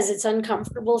 It does. It's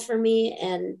uncomfortable for me.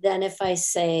 And then if I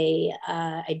say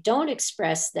I don't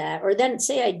express that, or then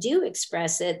say I do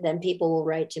express it, then people will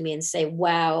write to me and say,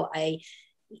 wow,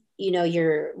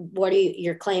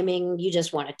 you're claiming you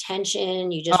just want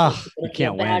attention. You just want people to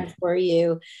feel bad for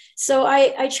you. So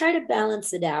I try to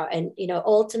balance it out. And,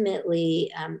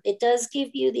 ultimately it does give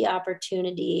you the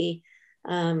opportunity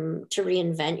to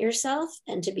reinvent yourself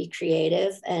and to be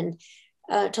creative and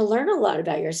to learn a lot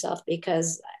about yourself,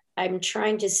 because I'm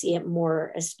trying to see it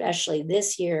more, especially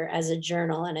this year, as a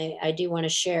journal. And I do want to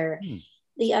share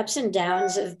the ups and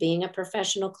downs of being a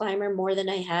professional climber more than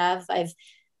I have.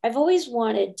 I've always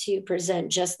wanted to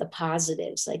present just the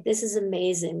positives. Like, this is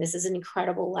amazing. This is an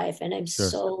incredible life. And I'm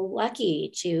so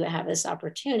lucky to have this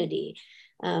opportunity.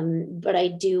 But I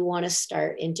do want to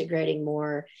start integrating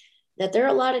more that there are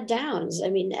a lot of downs. I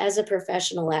mean, as a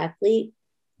professional athlete,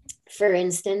 for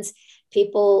instance,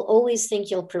 people always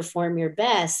think you'll perform your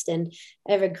best. And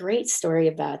I have a great story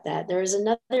about that. There was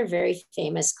another very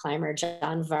famous climber,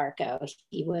 John Varco.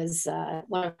 He was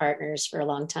one of our partners for a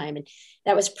long time. And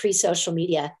that was pre-social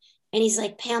media. And he's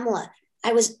like, Pamela,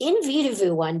 I was in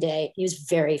Vidavoo one day. He was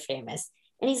very famous.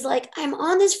 And he's like, I'm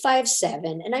on this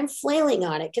 5'7" and I'm flailing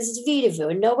on it because it's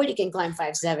Vidavoo and nobody can climb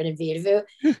 5'7" in Vidavoo.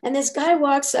 And this guy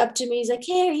walks up to me. He's like,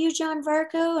 hey, are you John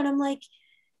Varco? And I'm like,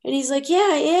 and he's like, yeah,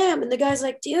 I am. And the guy's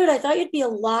like, dude, I thought you'd be a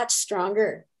lot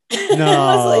stronger. No.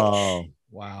 I was like,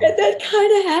 wow. That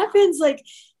kind of happens. Like,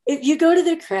 if you go to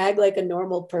the crag like a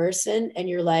normal person and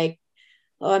you're like,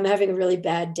 oh, I'm having a really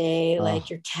bad day, like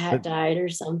your cat died or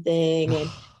something, and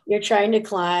you're trying to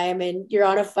climb and you're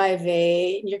on a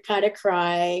 5'8" and you're kind of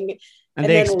crying. And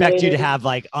they expect you to have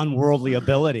like unworldly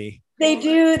ability. They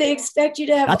do. They expect you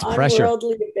to have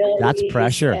unworldly ability. That's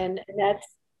pressure. And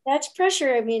that's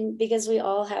pressure. I mean, because we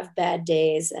all have bad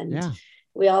days and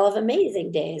we all have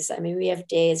amazing days. I mean, we have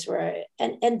days where,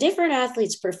 and different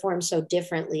athletes perform so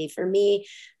differently. For me,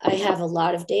 I have a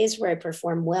lot of days where I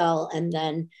perform well, and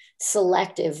then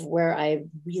selective where I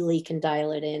really can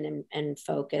dial it in and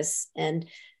focus. And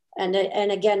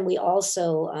again, we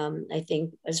also, I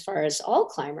think, as far as all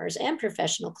climbers and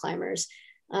professional climbers,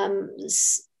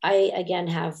 I again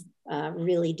have a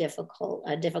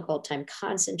difficult time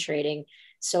concentrating.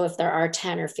 So if there are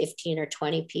 10 or 15 or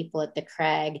 20 people at the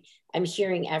crag, I'm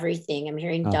hearing everything. I'm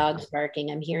hearing dogs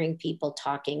barking. I'm hearing people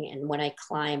talking. And when I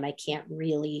climb, I can't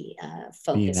really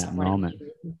focus on that moment.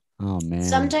 Oh man.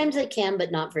 Sometimes I can,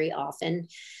 but not very often.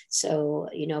 So,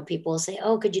 people will say,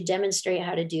 oh, could you demonstrate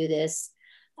how to do this?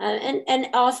 And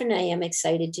often I am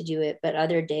excited to do it, but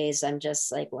other days I'm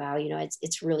just like, wow,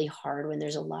 it's really hard when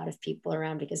there's a lot of people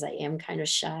around, because I am kind of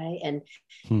shy. And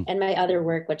my other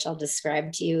work, which I'll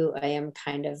describe to you, I am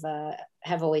kind of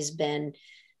have always been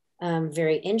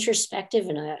very introspective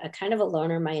and a kind of a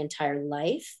loner my entire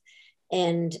life.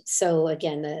 And so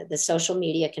again, the social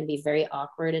media can be very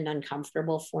awkward and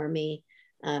uncomfortable for me,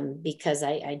 because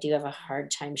I do have a hard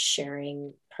time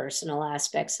sharing personal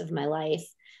aspects of my life.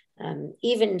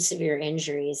 Even severe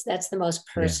injuries. That's the most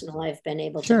personal I've been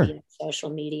able to be on social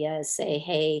media, say,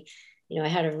 hey, I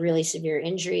had a really severe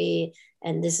injury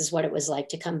and this is what it was like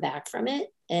to come back from it.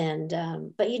 And,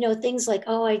 but things like,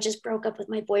 oh, I just broke up with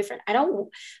my boyfriend. I don't want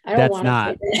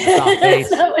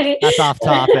to. That's off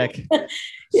topic.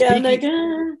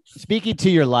 Yeah. Speaking to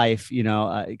your life,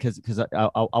 because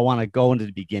I want to go into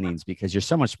the beginnings, because you're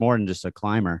so much more than just a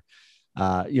climber.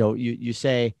 You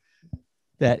say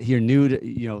that you're new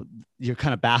to, you're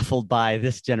kind of baffled by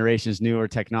this generation's newer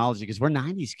technology, because we're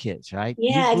 90s kids, right?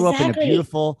 Yeah, you grew up in a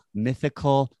beautiful,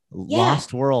 mythical,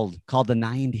 lost world called the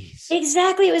 90s.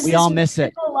 Exactly. It was we all miss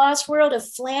it. Lost world of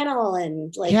flannel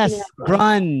and like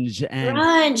grunge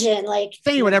and like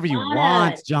say whatever you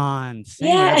want, John. Say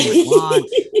whatever you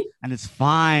want. And it's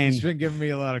fine. He's been giving me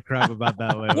a lot of crap about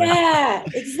that lately. Yeah,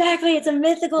 exactly. It's a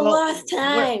mythical lost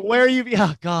time. Where are you?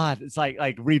 Oh God, it's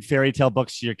like read fairy tale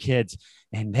books to your kids.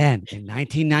 And then in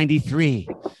 1993,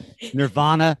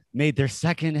 Nirvana made their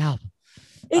second album.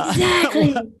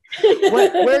 Exactly.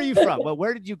 Where are you from? Well,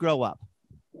 where did you grow up?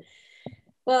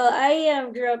 Well, I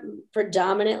grew up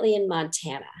predominantly in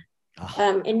Montana.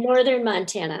 In northern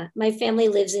Montana. My family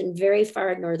lives in very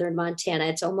far northern Montana.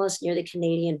 It's almost near the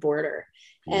Canadian border.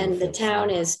 And the town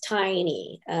is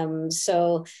tiny.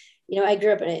 So, I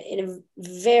grew up in a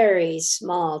very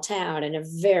small town in a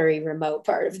very remote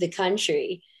part of the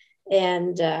country.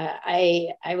 And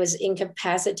I was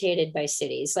incapacitated by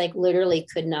cities, like literally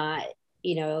could not,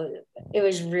 it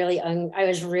was really, I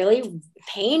was really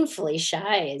painfully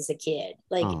shy as a kid,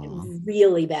 like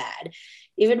really bad.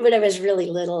 Even when I was really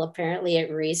little, apparently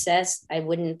at recess, I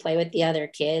wouldn't play with the other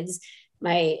kids.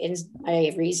 My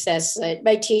recess,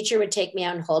 my teacher would take me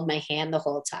out and hold my hand the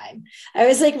whole time. I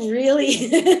was like really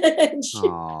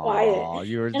quiet.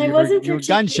 You were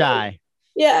gun shy.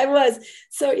 Yeah, I was.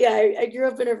 So yeah, I grew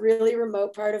up in a really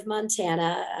remote part of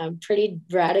Montana, pretty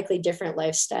radically different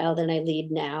lifestyle than I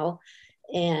lead now.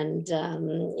 And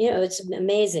it's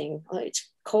amazing. Oh, it's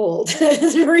cold.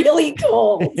 It's really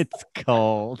cold. It's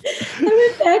cold. I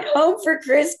went back home for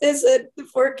Christmas and the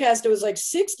forecast, it was like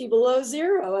 60 below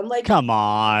zero. I'm like, Come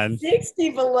on.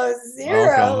 60 below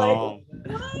zero. Welcome Like, home.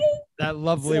 what? That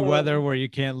lovely So- weather where you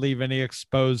can't leave any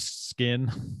exposed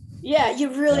skin. Yeah, you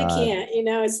really God.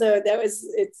 can't, so it was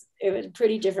a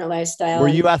pretty different lifestyle. Were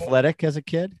And you athletic as a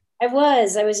kid? I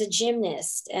was a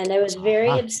gymnast and I was very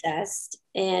Uh-huh. obsessed.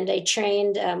 And I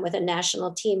trained with a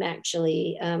national team,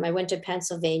 actually. I went to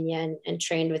Pennsylvania and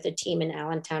trained with a team in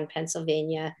Allentown,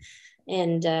 Pennsylvania.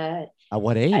 And At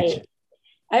what age?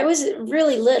 I was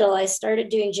really little. I started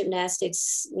doing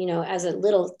gymnastics, as a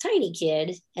little tiny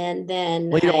kid. And then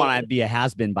Well, you don't want to be a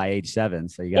has-been by age 7,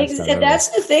 so you got to start early. that's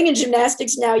the thing in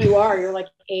gymnastics now. You're like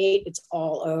 8, it's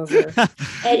all over.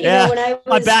 And Yeah, when I was,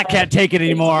 my back can't take it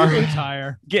anymore.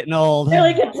 Retire. Getting old.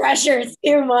 really good pressure, it's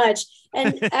too much.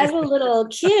 And as a little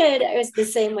kid, I was the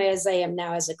same way as I am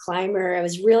now as a climber. I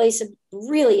was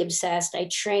really obsessed. I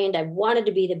trained. I wanted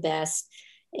to be the best.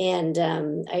 And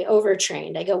I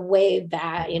overtrained. I go way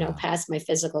back, past my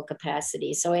physical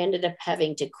capacity. So I ended up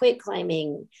having to quit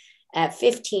climbing at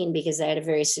 15 because I had a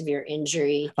very severe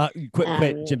injury.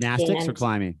 Quit gymnastics or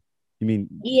climbing? You mean?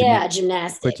 Yeah,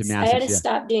 gymnastics. Quit gymnastics. I had to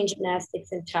stop doing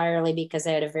gymnastics entirely because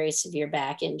I had a very severe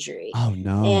back injury. Oh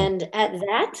no! And at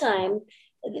that time,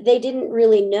 they didn't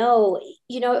really know.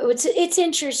 It's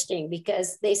interesting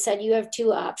because they said you have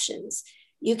 2 options.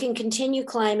 You can continue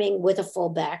climbing with a full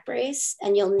back brace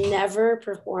and you'll never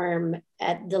perform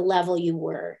at the level you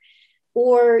were,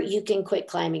 or you can quit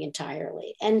climbing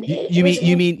entirely. And you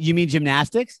mean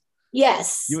gymnastics?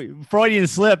 Yes. Freudian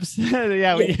slips.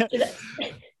 Yeah.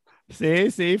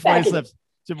 See, Freudian slips.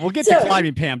 We'll get to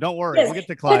climbing, Pam. Don't worry. Yes, we'll get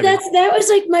to climbing. But that was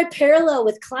like my parallel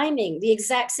with climbing. The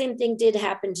exact same thing did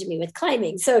happen to me with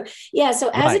climbing. So as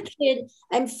a kid,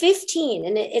 I'm 15,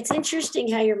 and it's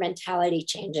interesting how your mentality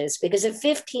changes, because at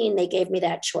 15, they gave me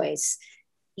that choice.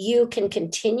 You can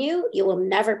continue. You will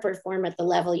never perform at the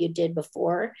level you did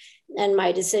before. And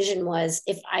my decision was,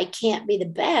 if I can't be the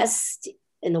best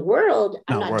in the world,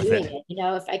 I'm not doing it.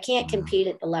 If I can't compete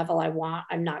at the level I want,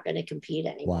 I'm not going to compete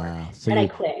anymore. Wow. So and I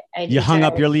quit. You hung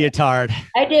up your leotard.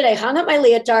 I did. I hung up my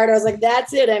leotard. I was like,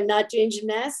 that's it. I'm not doing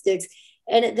gymnastics.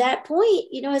 And at that point,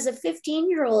 as a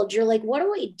 15-year-old, you're like, what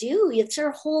do I do? It's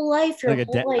your whole life, your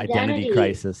whole identity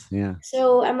crisis. Yeah.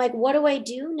 So I'm like, what do I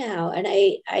do now? And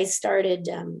I started,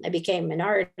 I became an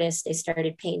artist. I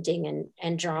started painting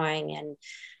and drawing,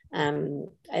 and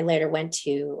I later went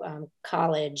to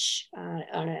college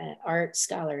on an art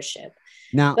scholarship.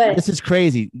 Now, this is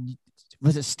crazy.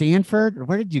 Was it Stanford, or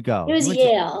where did you go? It was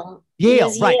Yale.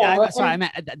 Yale, right?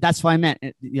 That's what I meant.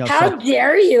 How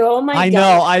dare you? Oh my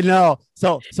God! I know.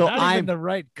 So I'm the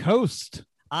right coast.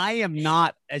 I am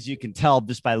not, as you can tell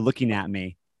just by looking at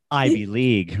me, Ivy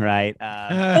League, right?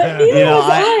 I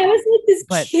was like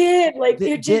this kid, like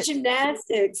who did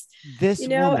gymnastics.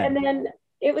 Woman. And then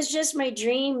it was just my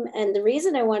dream. And the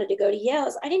reason I wanted to go to Yale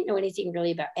is I didn't know anything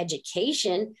really about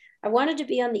education. I wanted to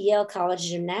be on the Yale College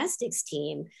gymnastics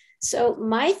team. So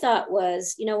my thought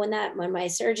was, when my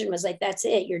surgeon was like, that's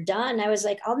it, you're done. I was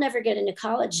like, I'll never get into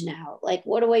college now. Like,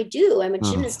 what do I do? I'm a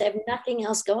gymnast. I have nothing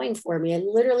else going for me. I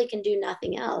literally can do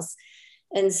nothing else.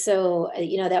 And so,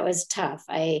 that was tough.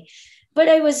 I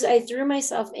threw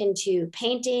myself into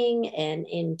painting and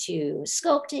into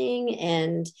sculpting,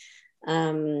 and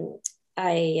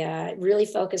I really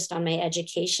focused on my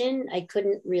education. I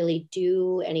couldn't really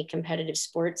do any competitive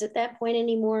sports at that point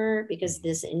anymore because of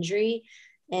this injury.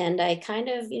 And I kind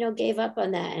of, gave up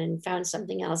on that and found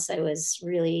something else I was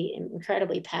really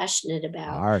incredibly passionate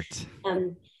about. Art.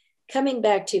 Coming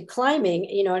back to climbing,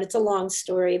 and it's a long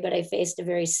story, but I faced a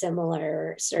very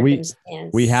similar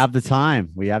circumstance. We have the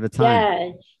time. Yeah.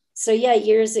 So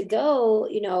years ago,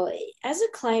 as a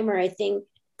climber, I think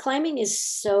climbing is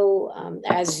so,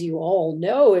 as you all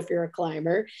know, if you're a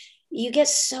climber, you get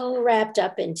so wrapped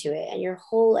up into it, and your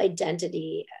whole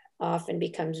identity often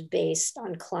becomes based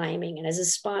on climbing. And as a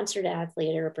sponsored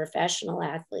athlete or a professional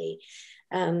athlete,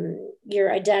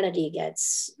 your identity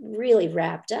gets really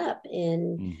wrapped up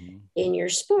in your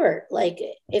sport. Like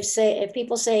if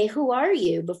people say, who are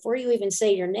you? Before you even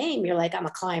say your name, you're like, I'm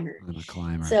a climber.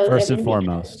 So first and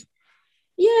foremost.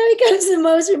 Yeah, it becomes the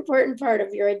most important part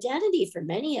of your identity for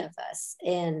many of us.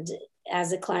 And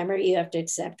as a climber, you have to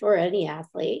accept, or any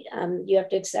athlete, you have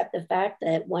to accept the fact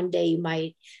that one day you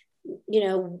might,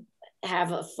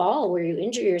 have a fall where you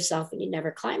injure yourself and you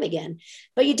never climb again,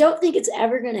 but you don't think it's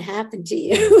ever going to happen to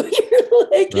you. You're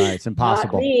like, Right. It's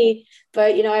impossible. Not me.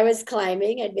 But, you know, I was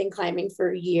climbing. I'd been climbing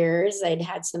for years. I'd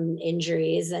had some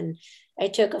injuries and I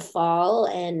took a fall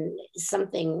and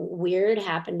something weird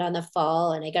happened on the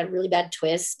fall and I got a really bad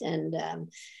twist and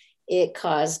it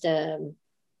caused a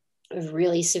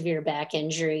really severe back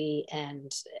injury.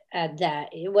 And that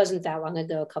it wasn't that long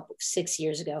ago, 6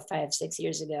 years ago, 5-6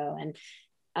 years ago.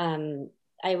 And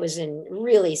I was in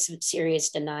really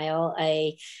serious denial.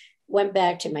 I went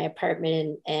back to my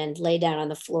apartment and lay down on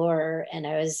the floor and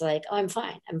I was like, oh, I'm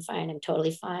fine. I'm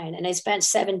totally fine. And I spent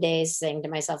 7 days saying to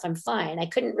myself, I'm fine. I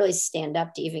couldn't really stand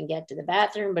up to even get to the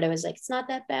bathroom, but I was like, it's not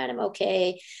that bad. I'm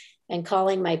okay. And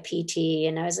calling my PT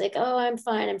and I was like, oh, I'm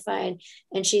fine.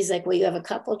 And she's like, well, you have a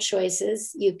couple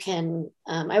choices. You can,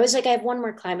 I was like, I have one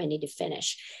more climb I need to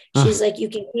finish. She's like, you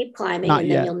can keep climbing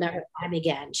and then you'll never climb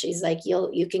again. She's like,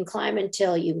 you can climb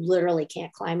until you literally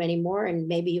can't climb anymore. And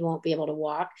maybe you won't be able to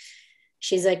walk.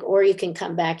 She's like, or you can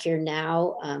come back here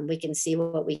now. We can see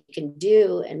what we can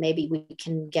do. And maybe we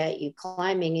can get you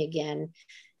climbing again.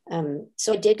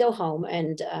 So I did go home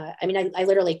and I mean, I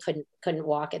literally couldn't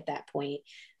walk at that point.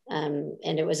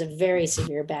 And it was a very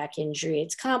severe back injury.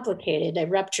 It's complicated. I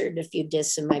ruptured a few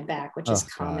discs in my back, which is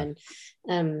common.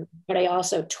 But I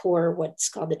also tore what's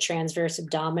called the transverse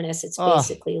abdominis. It's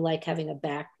basically like having a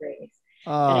back brace.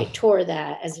 And I tore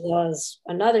that as well as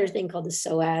another thing called the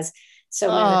psoas. So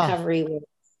my recovery was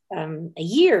a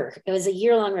year. It was a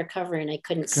year-long recovery and I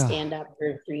couldn't stand up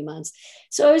for 3 months.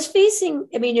 So I was facing,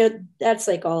 I mean, you know, that's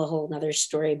like all a whole nother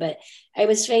story, but I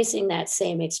was facing that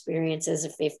same experience as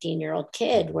a 15-year-old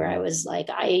kid where I was like,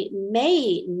 I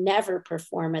may never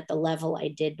perform at the level I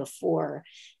did before.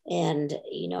 And,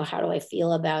 you know, how do I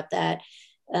feel about that?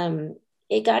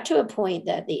 It got to a point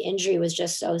that the injury was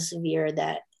just so severe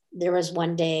that there was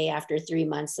one day after 3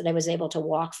 months that I was able to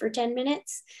walk for 10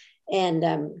 minutes.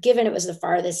 And given it was the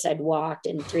farthest I'd walked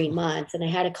in 3 months, and I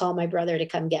had to call my brother to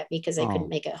come get me because I couldn't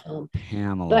make it home.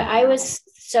 Pamela. But I was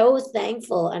so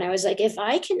thankful. And I was like, if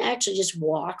I can actually just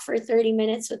walk for 30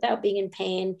 minutes without being in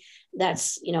pain,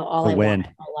 that's, you know, all I want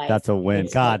in my life. That's a win.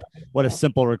 God, what a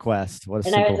simple request. What a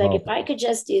simple hope. And I was like, hope. if I could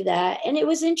just do that. And it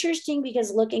was interesting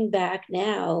because looking back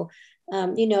now,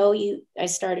 you know, I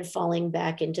started falling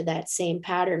back into that same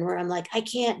pattern where I'm like, I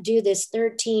can't do this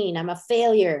 13. I'm a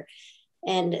failure.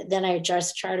 And then I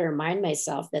just try to remind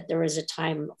myself that there was a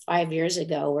time 5 years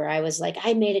ago where I was like,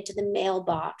 I made it to the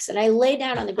mailbox and I lay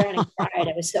down on the ground and cried.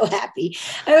 I was so happy.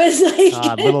 I was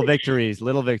like, little victories.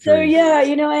 So yeah,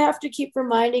 you know, I have to keep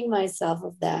reminding myself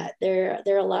of that. There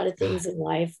are a lot of things in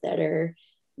life that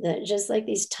just like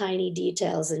these tiny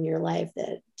details in your life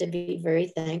that to be very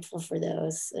thankful for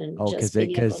those. And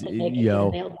because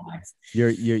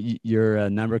your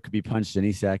number could be punched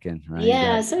any second, right?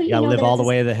 Yeah, you gotta live all the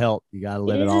way to the hilt. You gotta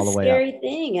live it all the way up. It's a scary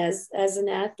thing as an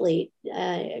athlete.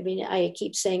 I mean, I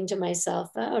keep saying to myself,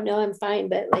 "Oh no, I'm fine,"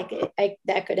 but like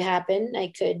that could happen.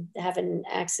 I could have an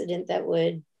accident that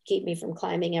would keep me from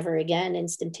climbing ever again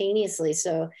instantaneously.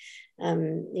 So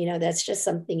you know, that's just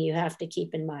something you have to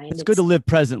keep in mind. It's good to live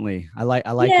presently. I like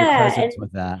your presence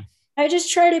with that. I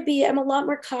just try to I'm a lot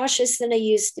more cautious than I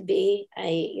used to be.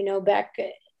 You know, back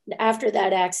after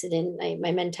that accident,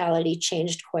 my mentality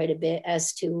changed quite a bit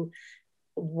as to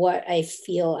what I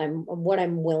feel what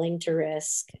I'm willing to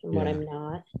risk and what I'm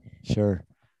not. Sure.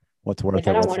 What's worth it?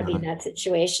 I don't want to be in that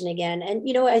situation again. And,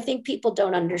 you know, I think people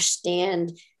don't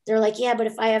understand. They're like, yeah, but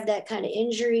if I have that kind of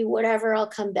injury, whatever, I'll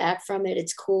come back from it.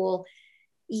 It's cool.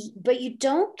 But you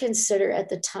don't consider at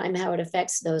the time how it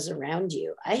affects those around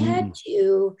you. I had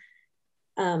to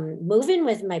move in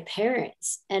with my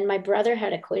parents, and my brother had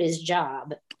to quit his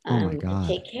job to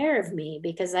take care of me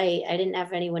because I didn't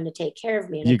have anyone to take care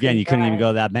of me. And you couldn't even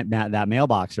go to that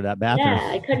mailbox or that bathroom. Yeah,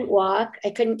 I couldn't walk.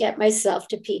 I couldn't get myself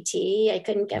to PT. I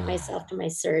couldn't get myself to my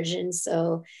surgeon.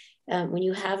 So when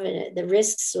you have the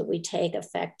risks that we take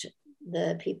affect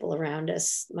the people around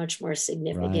us much more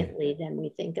significantly than we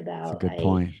think about. That's a good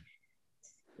point.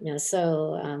 You know,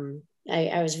 so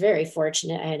I was very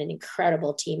fortunate. I had an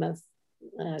incredible team of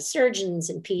surgeons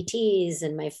and PTs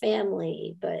and my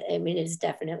family, but I mean, it's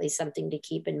definitely something to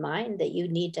keep in mind that you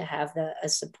need to have a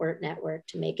support network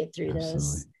to make it through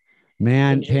those.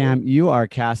 Man, injuries. Pam, you are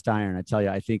cast iron. I tell you,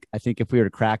 I think if we were to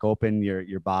crack open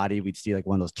your body, we'd see like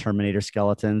one of those Terminator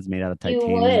skeletons made out of titanium.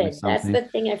 You would. Or something. That's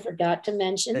the thing I forgot to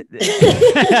mention.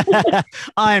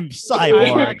 I'm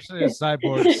cyborg. I'm actually a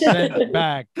cyborg sent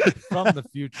back from the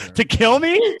future to kill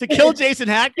me, to kill Jason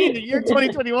Hackney in the year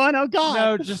 2021. Oh God!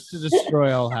 No, just to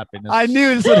destroy all happiness. I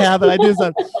knew this would happen.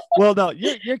 Well, no,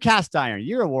 you're cast iron.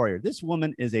 You're a warrior. This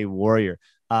woman is a warrior.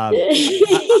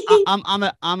 I'm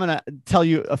gonna tell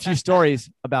you a few stories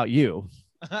about you.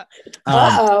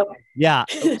 Uh-oh. Yeah.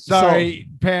 Sorry,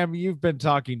 Pam, you've been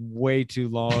talking way too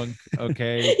long.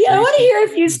 Okay. Yeah, I want to hear a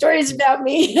few stories about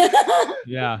me.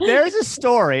 Yeah. There's a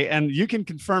story, and you can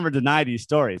confirm or deny these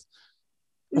stories.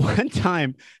 One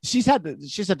time, she's had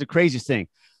the craziest thing.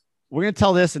 We're gonna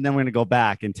tell this, and then we're gonna go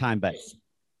back in time. But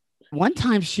one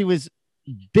time, she was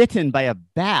bitten by a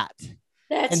bat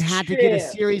That's and had true. to get a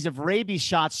series of rabies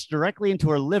shots directly into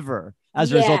her liver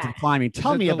as a result of climbing.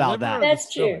 Tell me about that.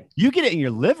 That's true. You get it in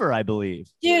your liver, I believe.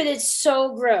 Dude, it's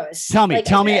so gross. Tell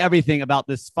me everything about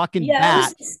this fucking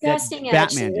bat. It was disgusting, that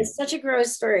actually. Batman did. It's such a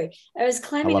gross story. I was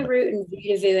climbing a route in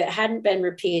Vitavu. It hadn't been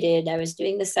repeated. I was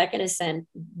doing the second ascent,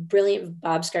 brilliant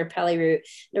Bob Scarpelli route.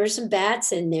 There were some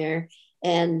bats in there.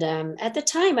 And at the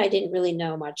time, I didn't really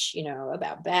know much,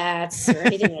 about bats or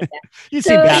anything like that. You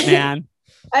see Batman.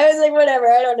 I was like,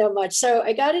 whatever, I don't know much. So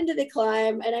I got into the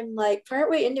climb and I'm like,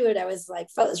 partway into it, I was like,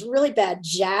 felt this really bad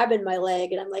jab in my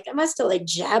leg. And I'm like, I must have like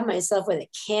jabbed myself with a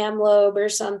camlobe or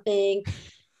something.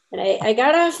 And I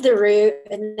got off the route,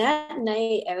 and that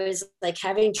night I was like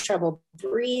having trouble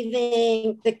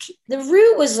breathing. The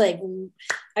route was like,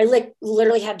 I like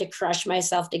literally had to crush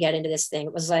myself to get into this thing.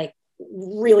 It was like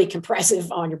really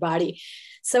compressive on your body.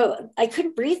 So I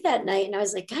couldn't breathe that night. And I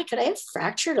was like, God, could I have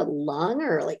fractured a lung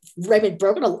or like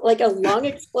broken a lung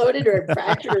exploded or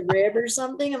fractured a rib or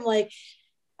something? I'm like,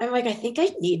 I think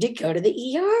I need to go to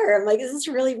the ER. I'm like, this is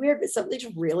really weird, but something's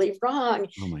really wrong.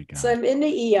 Oh my God. So I'm in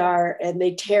the ER and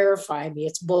they terrify me.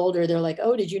 It's Boulder. They're like,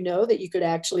 oh, did you know that you could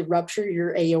actually rupture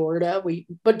your aorta?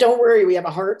 But don't worry, we have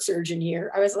a heart surgeon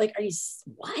here. I was like,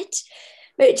 what?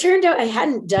 But it turned out I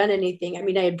hadn't done anything. I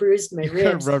mean, I had bruised my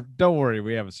ribs. Don't worry,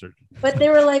 we have a surgeon. But they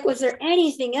were like, was there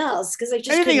anything else? Because I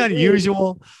just anything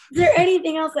unusual? Is there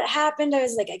anything else that happened? I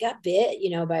was like, I got bit,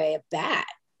 by a bat.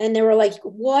 And they were like,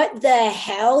 what the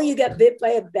hell? You got bit by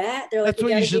a bat? They're like, that's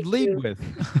what you should lead with.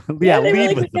 Yeah, lead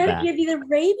like, with we gotta give you the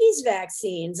rabies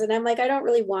vaccines. And I'm like, I don't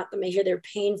really want them. I hear they're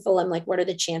painful. I'm like, what are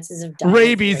the chances of dying?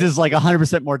 Rabies is like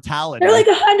 100% mortality. They're like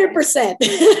 100%.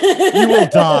 You will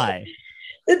die.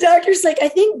 The doctor's like, I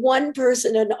think one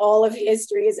person in all of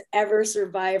history has ever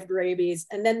survived rabies.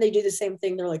 And then they do the same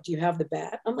thing. They're like, do you have the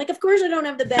bat? I'm like, of course I don't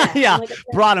have the bat. Yeah, like,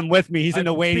 brought him with me. He's in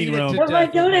the waiting room. I'm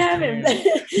like, don't have him.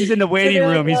 He's in the waiting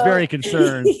room. Like, he's very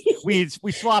concerned. We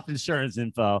swapped insurance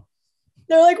info.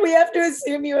 They're like, we have to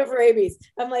assume you have rabies.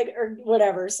 I'm like, or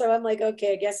whatever. So I'm like,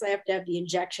 okay, I guess I have to have the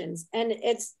injections. And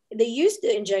they used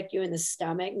to inject you in the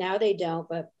stomach. Now they don't,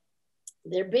 but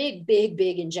they're big, big,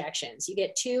 big injections. You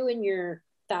get 2 in your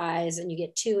thighs and you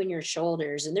get 2 in your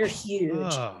shoulders, and they're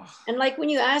huge. And like when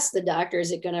you ask the doctor,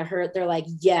 is it going to hurt? They're like,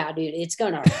 yeah, dude, it's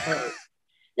going to hurt.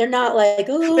 They're not like,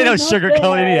 oh, they don't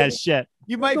sugarcoat any of that shit.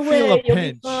 You might feel a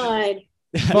pinch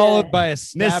followed by a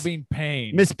stabbing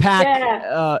pain. Miss Pack,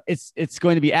 it's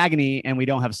going to be agony, and we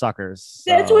don't have suckers.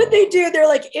 So. That's what they do. They're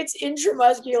like, it's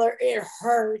intramuscular. It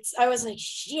hurts. I was like,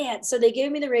 shit. So they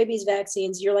gave me the rabies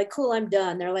vaccines. You're like, cool, I'm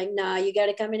done. They're like, nah, you got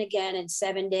to come in again in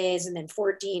 7 days, and then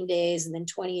 14 days, and then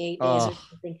 28 days or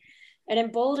something. And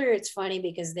in Boulder, it's funny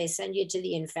because they send you to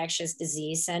the infectious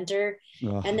disease center,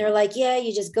 and they're like, yeah,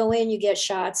 you just go in, you get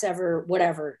shots ever,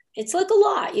 whatever. It's like a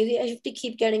lot. You have to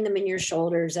keep getting them in your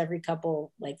shoulders every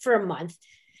couple, like for a month.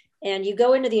 And you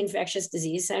go into the infectious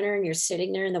disease center and you're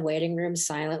sitting there in the waiting room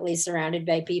silently surrounded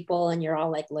by people. And you're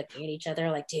all like looking at each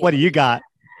other like, dude, what do you got?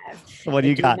 What do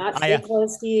you got? Not stay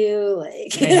close to you.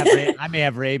 Like, I may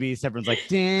have rabies. Everyone's like,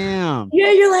 damn.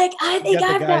 Yeah, you're like, I think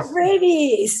I've got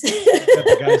rabies. You got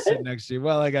the guy sitting next to you.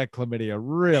 Well, I got chlamydia.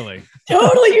 Really?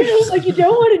 Totally. You're just like, you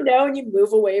don't want to know, and you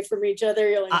move away from each other.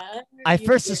 You're like, I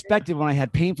first suspected when I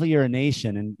had painful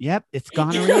urination, and yep, it's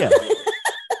gonorrhea.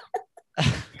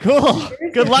 Cool.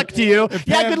 Good luck to you.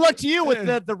 Yeah, good luck to you with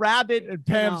the rabbit. And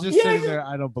Pam's just sitting there.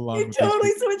 I don't belong. Totally.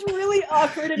 So it's really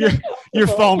awkward. And you're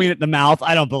foaming at the mouth.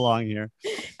 I don't belong here.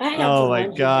 Oh my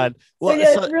God. Well,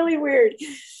 so it's really weird.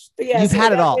 But yeah, you've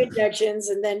had it all. Injections,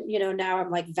 and then now I'm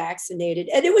like vaccinated,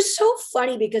 and it was so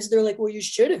funny because they're like, "Well, you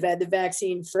should have had the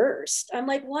vaccine first." I'm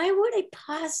like, "Why would I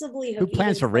possibly have?" Who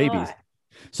plans for rabies?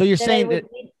 So you're saying that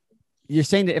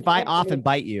if I often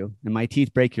bite you and my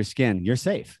teeth break your skin, you're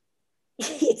safe.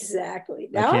 Exactly.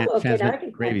 Now I'm okay. Now I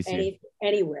can climb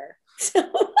anywhere.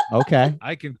 Okay.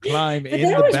 I can climb but in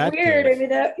that the was bat weird. cave. I mean,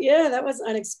 that was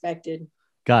unexpected.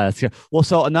 God, that's good. Well,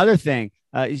 so another thing,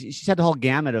 she's had the whole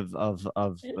gamut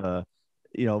of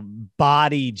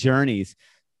body journeys.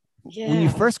 Yeah. When you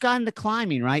first got into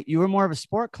climbing, right, you were more of a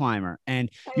sport climber, and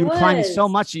you were climbing so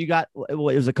much that you got, it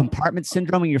was a compartment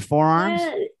syndrome in your forearms.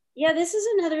 Yeah, this is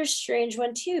another strange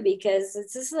one too, because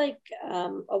this is like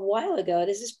a while ago.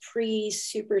 This is pre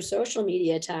super social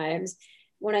media times.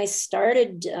 When I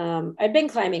started, I'd been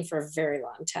climbing for a very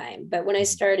long time, but when I Mhm.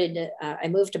 started, I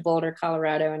moved to Boulder,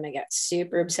 Colorado, and I got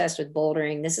super obsessed with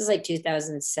bouldering. This is like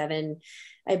 2007.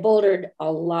 I bouldered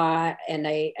a lot, and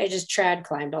I just trad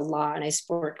climbed a lot, and I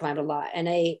sport climbed a lot, and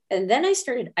then I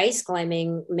started ice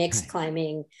climbing, mixed Nice.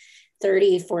 climbing,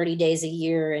 30, 40 days a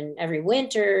year, and every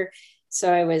winter.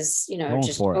 So I was, Going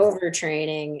just for it.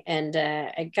 overtraining. And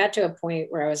I got to a point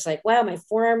where I was like, wow, my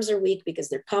forearms are weak because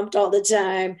they're pumped all the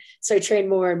time. So I trained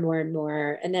more and more and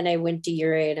more. And then I went to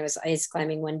Uray and I was ice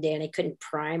climbing one day and I couldn't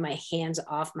pry my hands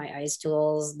off my ice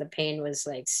tools. The pain was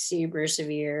like super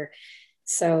severe.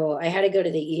 So I had to go to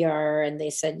the ER and they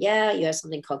said, yeah, you have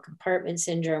something called compartment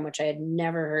syndrome, which I had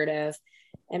never heard of.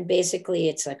 And basically,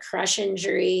 it's a crush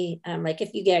injury. Like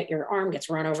if you get your arm gets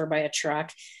run over by a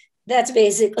truck, that's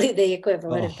basically the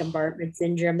equivalent of Oh, compartment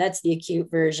syndrome. That's the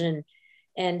acute version.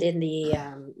 And in the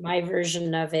my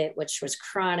version of it, which was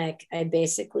chronic, I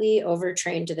basically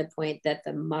overtrained to the point that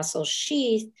the muscle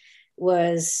sheath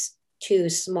was too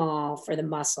small for the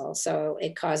muscle. So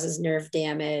it causes nerve you're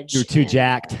damage too and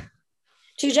jacked.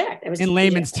 too jacked. I was In too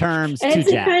layman's jacked. terms, And too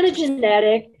it's a kind jacked. of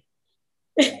genetic.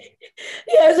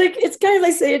 Yeah, it's like it's kind of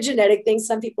like say a genetic thing.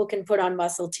 Some people can put on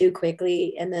muscle too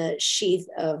quickly, and the sheath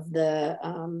of the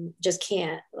just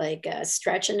can't like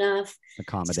stretch enough.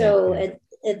 Accommodate. So Yeah.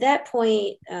 at that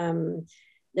point,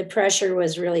 the pressure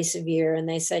was really severe, and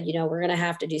they said, we're going to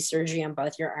have to do surgery on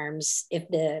both your arms if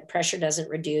the pressure doesn't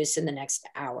reduce in the next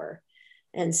hour.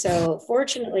 And so,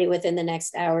 fortunately, within the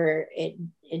next hour, it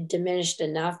diminished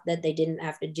enough that they didn't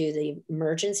have to do the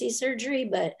emergency surgery.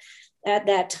 But at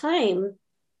that time,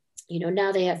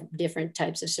 now they have different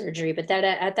types of surgery, but that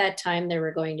at that time they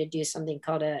were going to do something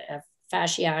called a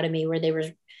fasciotomy, where they were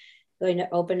going to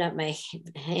open up my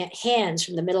hands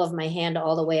from the middle of my hand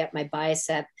all the way up my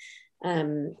bicep.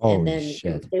 And Holy then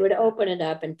shit. they would open it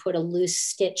up and put a loose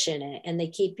stitch in it, and they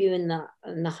keep you in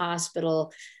the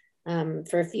hospital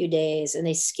for a few days, and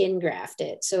they skin graft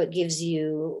it, so it gives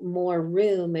you more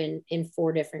room in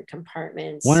four different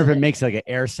compartments, Wonder so if it that makes like an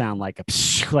air sound, like a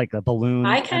psh, like a balloon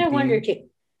I kind of emptying. wondered,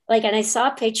 like, and I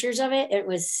saw pictures of it. It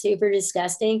was super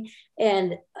disgusting.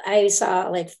 And I saw,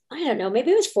 like, I don't know,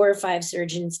 maybe it was 4 or 5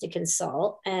 surgeons to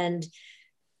consult. And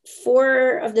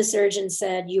 4 of the surgeons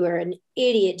said, you are an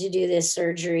idiot to do this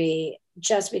surgery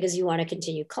just because you want to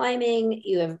continue climbing.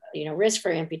 You have, risk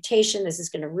for amputation. This is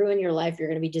going to ruin your life. You're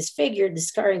going to be disfigured. The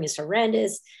scarring is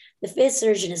horrendous. The 5th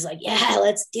surgeon is like, yeah,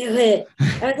 let's do it.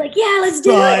 I was like, yeah, let's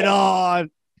do Right it.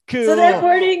 on. So that Cool.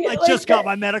 morning, I like just got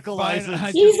my medical Fine, I license.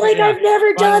 just he's like, yeah. I've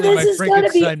never done Finally, this. my It's gonna be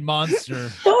Frankenstein monster.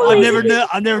 totally. I've never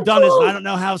So done this, and I cool. don't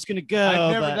know how it's gonna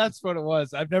go. But That's what it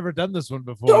was. I've never done this one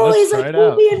before. Totally. Let's He's try like, it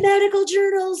we'll out. be in medical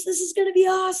journals. This is gonna be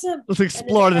awesome. let's And then the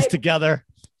explore this night together.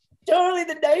 totally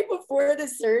the night before the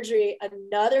surgery,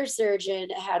 another surgeon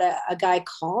had a guy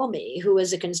call me who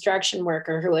was a construction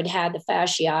worker who had had the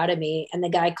fasciotomy. And the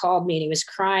guy called me and he was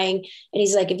crying. And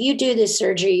he's like, if you do this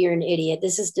surgery, you're an idiot.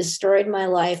 This has destroyed my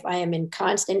life. I am in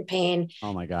constant pain.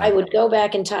 Oh my I god. would go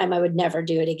back in time. I would never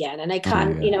do it again. And Oh my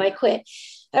god. I quit.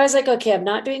 I was like, okay, I'm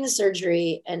not doing the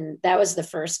surgery. And that was the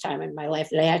first time in my life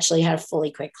that I actually had to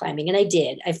fully quit climbing. And I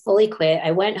did. I fully quit.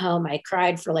 I went home. I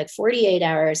cried for like 48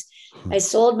 hours. I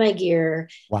sold my gear.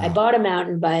 I Wow. bought a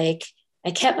mountain bike.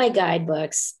 I kept my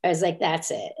guidebooks. I was like,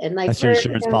 that's it. And like That's your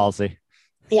insurance policy.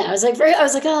 yeah, I was like, oh,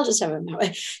 I'll just have it my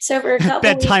way. So for a couple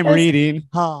of weeks, Bedtime reading.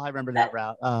 Oh, I remember that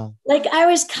route. like I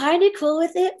was kind of cool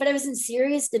with it, but I was in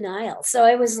serious denial. So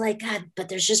I was like, God, but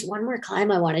there's just one more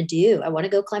climb I want to do. I want to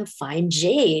go climb Fine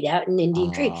Jade out in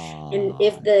Indian Creek.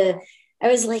 And I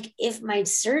was like, if my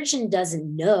surgeon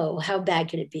doesn't know, how bad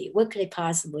could it be? What could I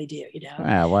possibly do? Yeah,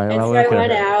 And so I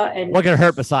went out and what could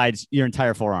hurt besides your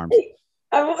entire forearms?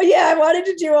 I wanted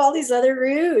to do all these other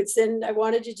routes, and I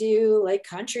wanted to do like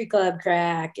country club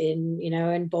crack and,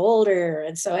 and Boulder.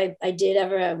 And so I did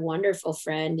have a wonderful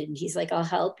friend, and he's like, I'll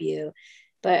help you.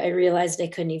 But I realized I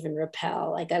couldn't even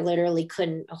rappel. Like I literally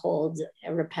couldn't hold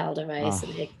a rappel device. Oh,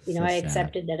 And so I sad.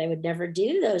 accepted that I would never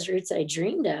do those routes I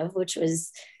dreamed of, which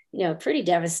was, pretty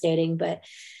devastating. But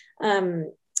um,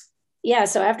 yeah,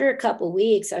 so after a couple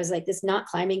weeks, I was like, this not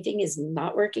climbing thing is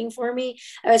not working for me.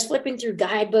 I was flipping through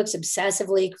guidebooks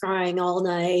obsessively, crying all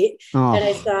night. And I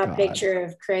Oh saw a god. picture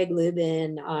of Craig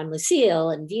Lubin on Lucille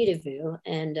and Vitavu.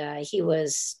 And he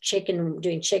was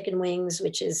doing chicken wings,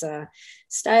 which is a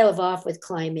style of off with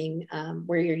climbing,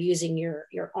 where you're using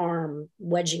your arm,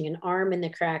 wedging an arm in the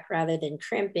crack rather than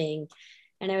crimping.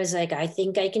 And I was like, I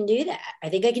think I can do that. I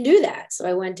think I can do that. So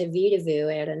I went to Vidavoo.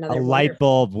 I had A another light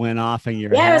bulb went off in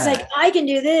your Yeah, head. I was like, I can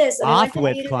do this. And I went to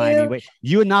Off-width climbing. Vidavoo. Wait,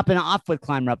 you had not been an off-width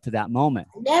climber up to that moment.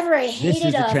 Never. I This hated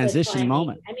is the off-width transition climbing.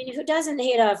 moment. I mean, who doesn't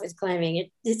hate off-width climbing?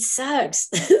 It sucks.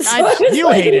 So You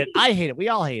hate it. I hate it. We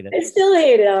all hate it. I still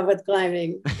hate it off-width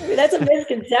climbing. I mean, that's a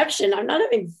misconception. I'm not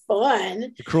having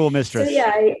fun. The cruel mistress. So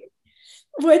yeah, I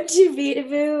went to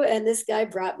Vidavoo, and this guy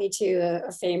brought me to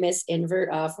a famous invert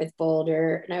off-width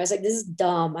boulder. And I was like, this is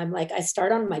dumb. I'm like, I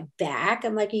start on my back.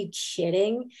 I'm like, are you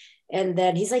kidding? And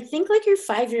then he's like, think like you're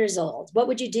 5 years old. What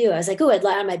would you do? I was like, oh, I'd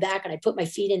lie on my back and I put my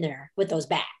feet in there with those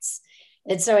bats.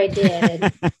 And so I did.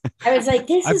 And I was like,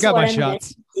 this is what I'm meant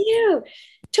to do.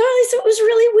 Totally. So it was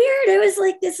really weird. I was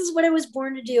like, this is what I was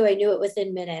born to do. I knew it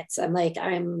within minutes. I'm like,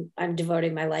 I'm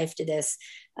devoting my life to this.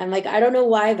 I'm like, I don't know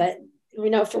why, but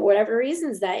for whatever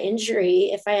reasons, that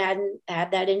injury, if I hadn't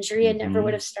had that injury, I never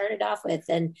would have started off with.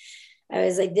 And I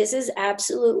was like, this is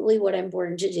absolutely what I'm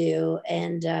born to do.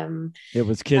 And it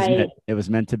was kismet. It was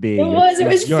meant to be. It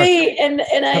was fate. And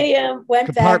I went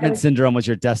back. Compartment syndrome was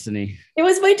your destiny. It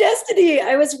was my destiny.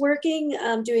 I was working,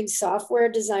 doing software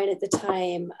design at the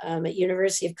time at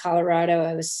University of Colorado.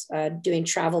 I was doing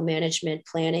travel management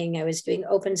planning. I was doing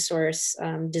open source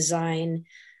design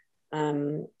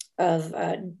of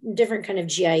different kind of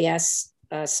GIS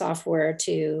software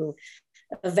to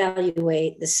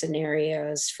evaluate the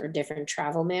scenarios for different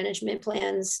travel management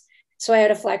plans. So I had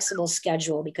a flexible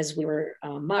schedule because we were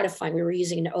modifying, we were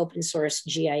using an open source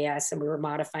GIS and we were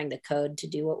modifying the code to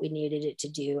do what we needed it to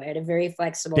do. I had a very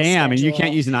flexible schedule. And you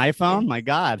can't use an iPhone? My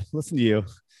God, listen to you.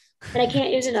 But I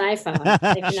can't use an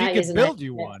iPhone. She could build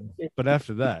you one, but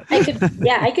after that, I could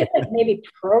like maybe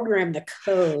program the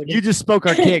code. You just spoke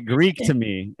archaic Greek to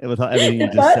me with everything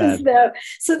you just said. Though.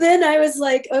 So then I was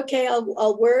like, okay,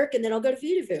 I'll work and then I'll go to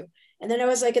Vidavoo. And then I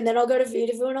was like, and then I'll go to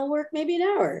Vidavoo and I'll work maybe an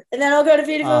hour. And then I'll go to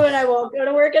Vidavoo and I won't go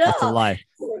to work at all. That's a lie.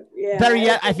 Yeah. Better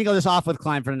yet, I think I'll just off-width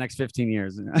climb for the next 15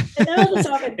 years. And then I'll just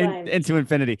off-width climb. Into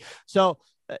infinity. So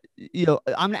I'm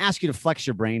going to ask you to flex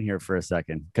your brain here for a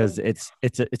second because it's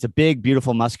a big,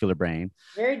 beautiful, muscular brain.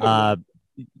 Very good.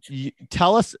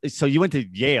 Tell us. So you went to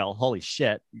Yale. Holy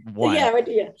shit! Yeah, I went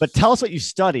to Yale. But tell us what you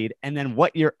studied and then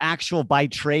what your actual by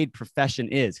trade profession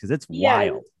is because it's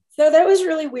wild. So that was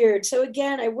really weird. So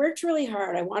again, I worked really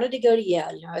hard. I wanted to go to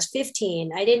Yale. I was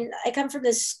 15. I come from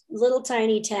this little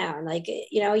tiny town. Like,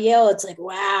 Yale, it's like,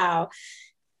 wow.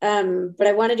 But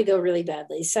I wanted to go really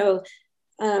badly. So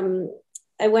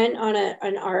I went on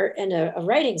an art and a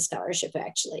writing scholarship,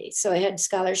 actually. So I had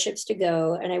scholarships to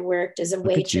go and I worked as a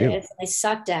waitress. I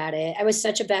sucked at it. I was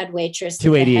such a bad waitress.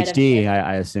 To ADHD,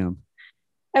 I assume.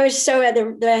 I was so bad.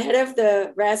 The head of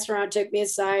the restaurant took me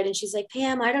aside and she's like,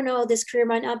 Pam, I don't know, this career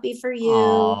might not be for you.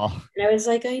 Aww. And I was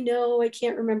like, I know, I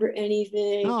can't remember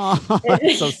anything.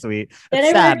 That's so sweet.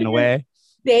 That's sad in a way.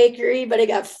 Bakery, but I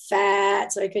got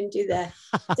fat, so I couldn't do that.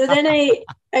 So then I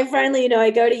finally,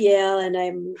 I go to Yale and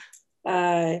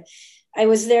I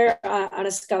was there on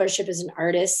a scholarship as an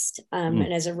artist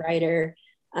and as a writer.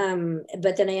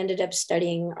 But then I ended up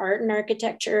studying art and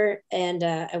architecture, and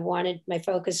my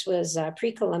focus was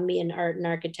pre-Columbian art and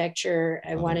architecture.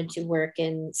 I wanted to work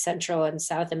in Central and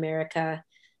South America,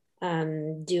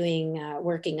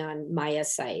 working on Maya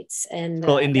sites and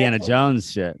Indiana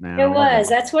Jones shit, man. It was.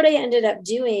 That's what I ended up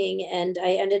doing, and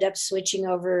I ended up switching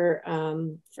over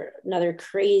for another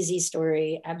crazy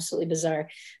story, absolutely bizarre,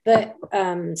 but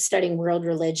studying world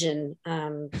religion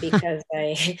because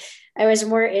I was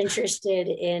more interested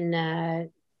in.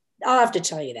 I'll have to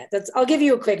tell you that. I'll give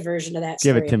you a quick version of that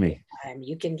story. Give it to me.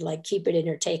 You can keep it in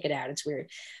or take it out. It's weird,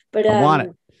 but I want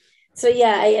it. So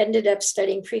yeah, I ended up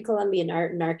studying pre-Columbian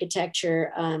art and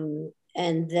architecture,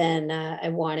 and then I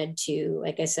wanted to,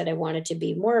 like I said, I wanted to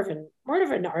be more of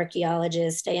an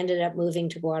archaeologist. I ended up moving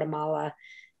to Guatemala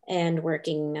and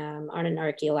working on an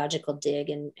archaeological dig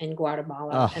in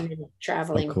Guatemala, and then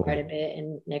traveling quite a bit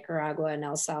in Nicaragua and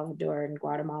El Salvador and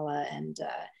Guatemala, and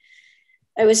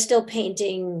I was still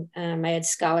painting. I had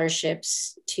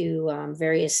scholarships to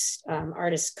various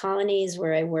artist colonies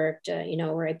where I worked,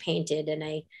 where I painted, and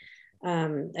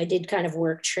I did kind of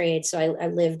work trade. So I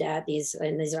lived in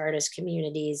these artist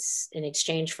communities in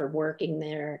exchange for working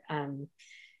there.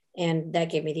 And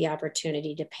that gave me the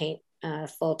opportunity to paint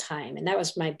full time. And that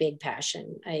was my big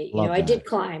passion. I did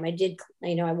climb.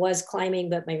 I was climbing,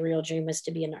 but my real dream was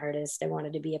to be an artist. I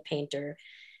wanted to be a painter,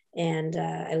 and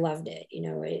I loved it,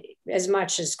 as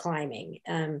much as climbing.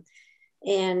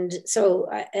 And so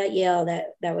at Yale,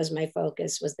 that was my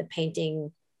focus, was the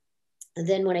painting. And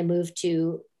then when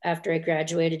after I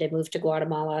graduated, I moved to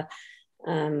Guatemala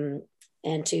and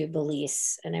to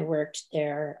Belize, and I worked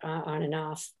there on and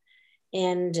off.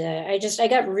 and I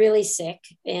got really sick,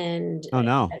 and Oh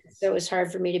no. so it was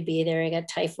hard for me to be there. I got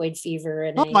typhoid fever,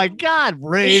 and Oh my God,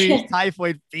 rabies,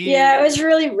 typhoid fever. yeah, it was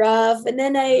really rough. And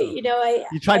then You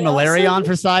tried I malaria also, on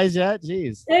for size yet?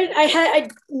 Jeez.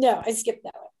 no, I skipped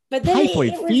that one. But then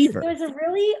Typhoid fever. it was a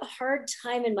really hard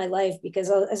time in my life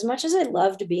because as much as I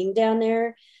loved being down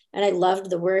there and I loved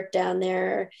the work down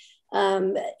there,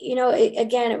 again,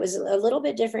 it was a little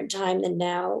bit different time than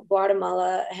now.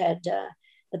 Guatemala had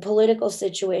the political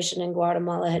situation in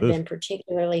Guatemala had Oof. been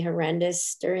particularly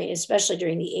horrendous especially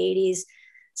during the 80s.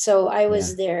 So I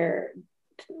was there,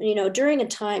 during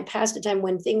past a time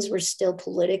when things were still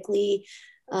politically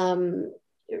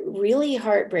really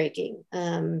heartbreaking.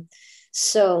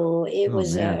 So it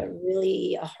was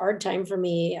really a hard time for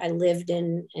me. I lived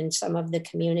in some of the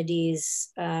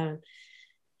communities, and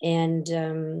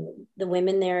the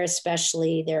women there,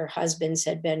 especially, their husbands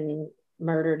had been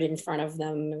murdered in front of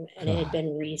them, and it had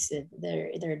been recent.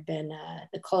 There had been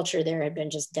the culture there had been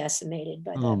just decimated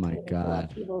by the political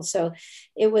upheaval. So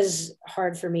it was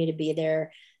hard for me to be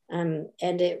there, and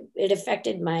it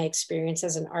affected my experience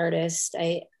as an artist.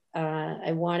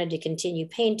 I wanted to continue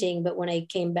painting, but when I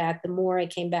came back, the more I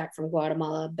came back from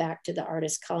Guatemala back to the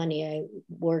artist colony I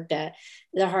worked at,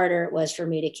 the harder it was for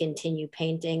me to continue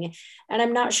painting. And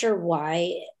I'm not sure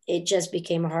why. It just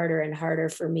became harder and harder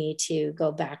for me to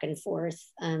go back and forth.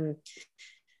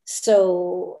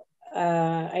 So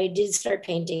I did start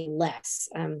painting less.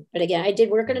 But again, I did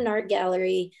work in an art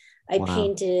gallery. I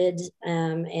painted,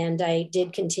 and I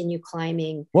did continue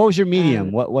climbing. What was your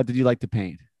medium? What did you like to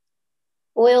paint?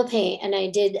 Oil paint, and I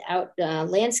did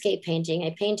landscape painting.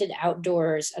 I painted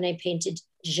outdoors, and I painted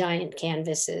giant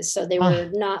canvases. So they were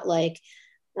not like,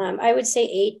 I would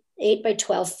say 8 by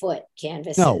 12 foot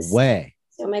canvases. No way.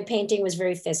 So my painting was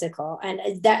very physical,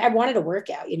 and that I wanted to work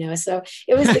out, so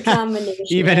it was the combination.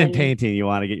 Even in painting, you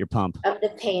want to get your pump of the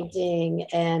painting.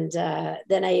 And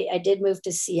then I did move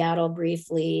to Seattle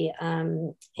briefly,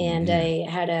 and I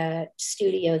had a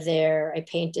studio there. I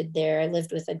painted there. I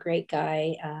lived with a great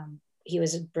guy. He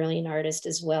was a brilliant artist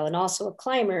as well, and also a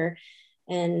climber.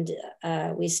 And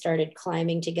we started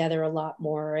climbing together a lot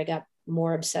more. I got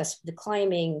more obsessed with the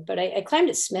climbing, but I climbed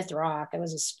at Smith Rock. I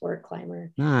was a sport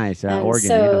climber. Nice. Oregon.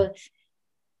 So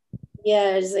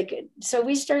yeah, it's like, so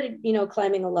we started,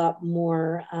 climbing a lot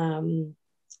more.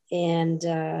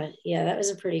 That was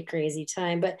a pretty crazy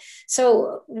time. But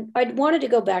so I wanted to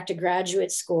go back to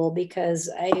graduate school because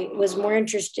I was more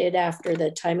interested after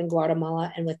the time in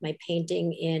Guatemala and with my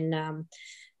painting in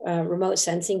remote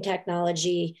sensing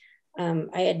technology.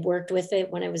 I had worked with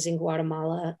it when I was in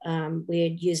Guatemala. We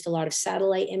had used a lot of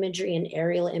satellite imagery and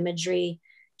aerial imagery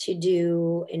to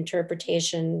do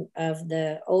interpretation of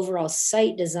the overall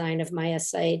site design of Maya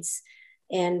sites.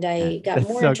 And I got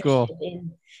more interested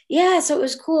in, so it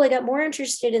was cool. I got more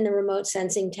interested in the remote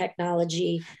sensing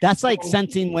technology. That's like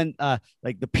sensing when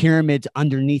like the pyramids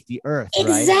underneath the earth,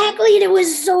 exactly. Right? And it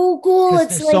was so cool.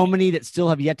 It's like, so many that still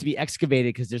have yet to be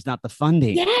excavated because there's not the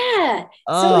funding. Yeah.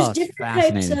 So it was different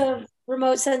types of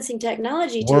remote sensing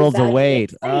technology. Worlds away.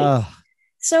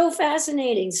 So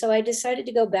fascinating. So I decided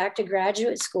to go back to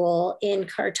graduate school in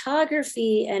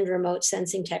cartography and remote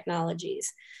sensing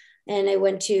technologies. And I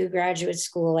went to graduate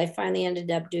school. I finally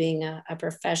ended up doing a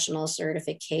professional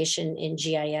certification in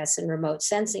GIS and remote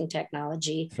sensing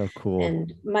technology. So cool.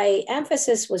 And my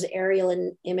emphasis was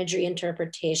aerial imagery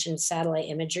interpretation, satellite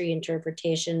imagery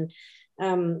interpretation.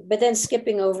 But then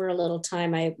skipping over a little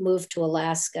time, I moved to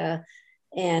Alaska,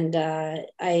 and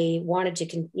I wanted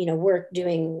to,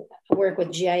 work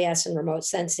with GIS and remote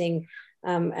sensing.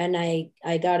 And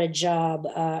I got a job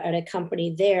at a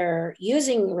company there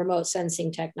using remote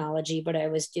sensing technology, but I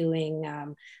was doing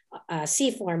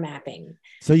seafloor mapping.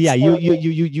 So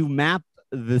you map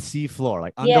the seafloor,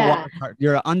 like underwater.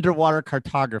 You're an underwater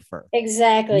cartographer.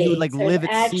 Exactly. You would live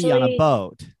at sea on a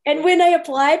boat. And when I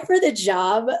applied for the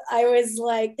job, I was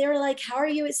like, they were like, "How are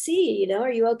you at sea? Are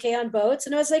you okay on boats?"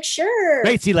 And I was like, "Sure."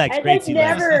 Great sea legs. Great sea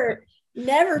legs.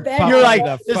 Never been. You're like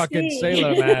the fucking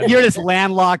sailor man. You're this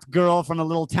landlocked girl from a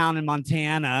little town in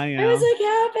Montana. I was like,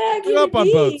 how bad can up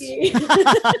on boats.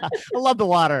 I love the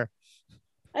water.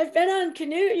 I've been on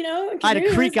canoe, I had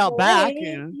a creek out back.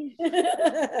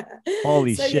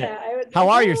 Holy shit. How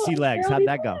are your sea legs? How'd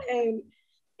that go?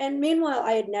 And meanwhile,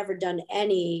 I had never done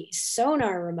any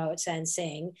sonar remote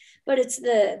sensing, but it's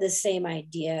the same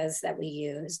ideas that we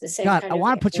use. The same. God, I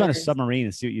want to put you on a submarine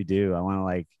and see what you do. I want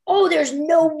to Oh, there's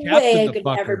no way I could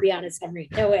ever be on a submarine.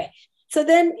 No way. So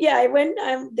then, I went.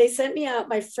 They sent me out.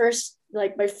 My first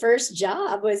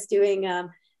job was doing.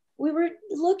 We were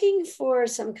looking for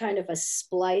some kind of a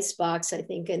splice box, I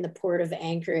think, in the port of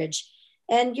Anchorage.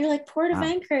 And you're like, Port of Wow.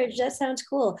 Anchorage, that sounds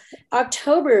cool.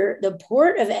 October, the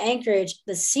Port of Anchorage,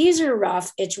 the seas are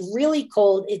rough. It's really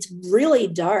cold. It's really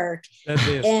dark. That'd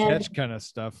be a And sketch kind of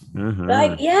stuff. Uh-huh.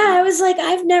 I was like,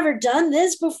 I've never done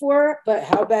this before, but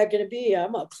how bad can it be?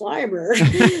 I'm a climber. So,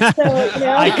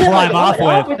 I climb off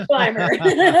with. with climber.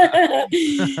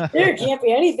 There can't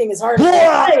be anything as hard as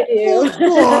I do.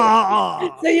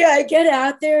 So yeah, I get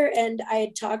out there, and I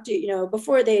had talked to,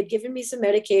 before they had given me some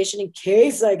medication in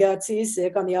case I got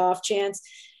seasick on the off chance.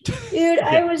 Dude,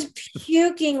 I was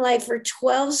puking like for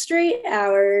 12 straight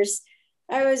hours.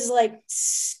 I was like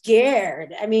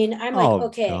scared. I mean, I'm like,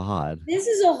 okay, God. this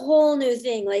is a whole new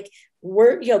thing. Like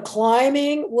we're,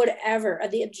 climbing, whatever.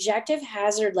 The objective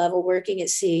hazard level working at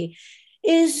sea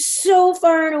is so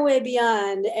far and away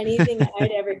beyond anything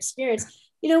I'd ever experienced.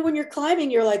 When you're climbing,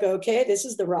 you're like, okay, this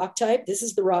is the rock type. This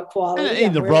is the rock quality.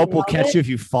 And the rope will catch you if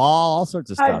you fall, all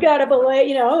sorts of stuff. I've got a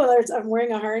belay, I'm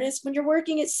wearing a harness. When you're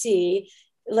working at sea,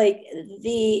 like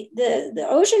the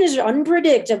ocean is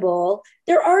unpredictable.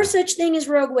 There are such thing as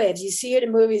rogue waves. You see it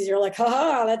in movies. You're like,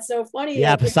 haha, that's so funny.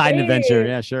 Yeah, Poseidon Adventure.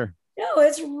 Yeah, sure. No,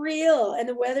 it's real. And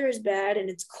the weather is bad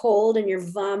and it's cold and you're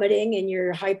vomiting and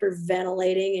you're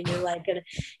hyperventilating and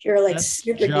you're like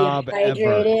super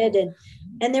dehydrated.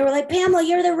 And they were like, Pamela,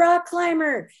 you're the rock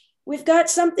climber. We've got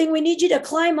something. We need you to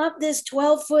climb up this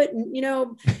 12-foot,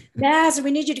 mass, and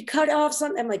we need you to cut off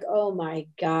something. I'm like, oh my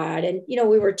God. And,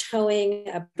 we were towing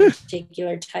a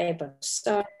particular type of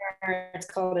sonar. It's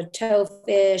called a tow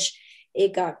fish.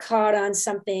 It got caught on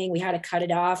something. We had to cut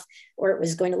it off or it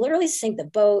was going to literally sink the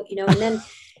boat, and then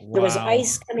there was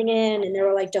ice coming in and they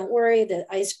were like, don't worry, the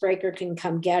icebreaker can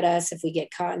come get us if we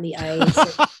get caught in the ice.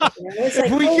 It's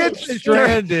like, if we get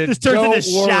stranded, this turns into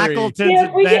Shackleton's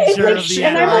adventure of the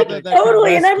and I'm like,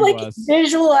 totally. And I'm like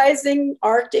visualizing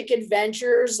Arctic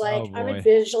adventures. Like I'm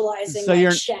visualizing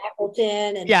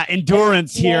Shackleton and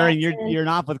endurance here. And you're an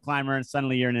off with climber and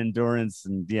suddenly you're in endurance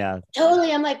and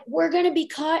totally. I'm like, we're going to be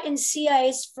caught in sea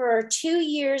ice for 2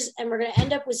 years and we're going to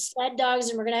end up with sled dogs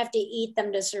and we're going to have to eat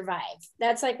them to survive.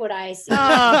 That's like what I see.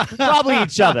 Probably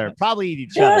each other. Probably eat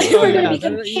each other. We're going to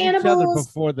become cannibals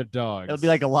before the dogs. It'll be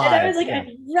like a lie. And I was like,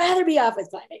 I'd rather be off with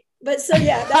climbing. But so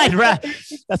yeah,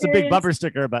 that's a big bumper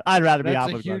sticker, but I'd rather be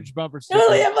off with huge bumper sticker.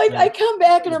 Totally. I'm like, I come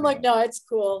back and I'm like, no, it's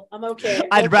cool. I'm okay.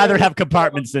 I'd rather have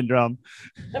compartment syndrome.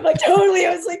 I'm like, totally.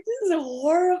 I was like, this is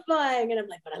horrifying. And I'm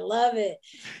like, but I love it.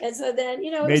 And so then,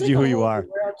 it made was you like who you are.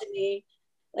 World to me.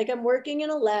 Like I'm working in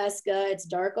Alaska. It's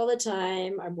dark all the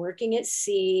time. I'm working at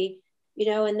sea.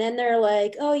 And then they're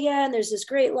like, oh yeah, and there's this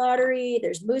great lottery.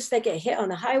 There's moose that get hit on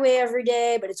the highway every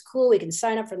day, but it's cool. We can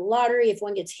sign up for the lottery. If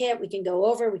one gets hit, we can go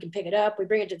over, we can pick it up. We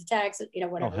bring it to the tax,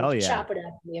 whatever. Oh, hell yeah. Chop it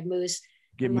up. We have moose.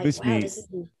 Get I'm moose like, wow, meat. this is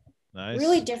Nice.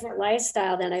 Really different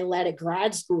lifestyle than I led at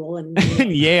grad school and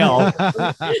Yale.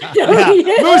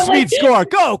 Yale. Moose meat score.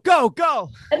 Go.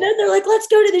 And then they're like, let's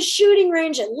go to the shooting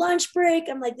range at lunch break.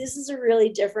 I'm like, this is a really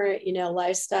different,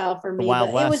 lifestyle for me.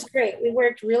 But it was great. We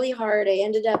worked really hard. I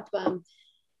ended up,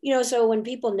 so when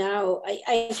people now,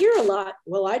 I hear a lot,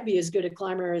 well, I'd be as good a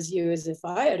climber as you as if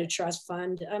I had a trust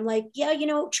fund. I'm like, yeah,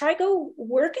 try go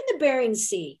work in the Bering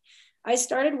Sea. I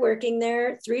started working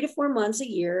there 3 to 4 months a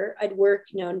year. I'd work,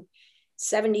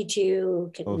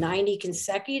 72, 90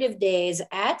 consecutive days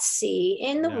at sea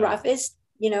in the roughest,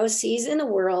 seas in the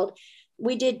world.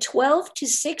 We did 12 to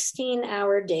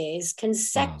 16-hour days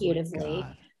consecutively.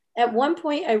 At one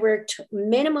point, I worked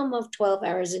minimum of 12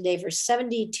 hours a day for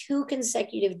 72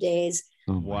 consecutive days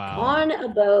on a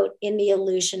boat in the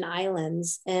Aleutian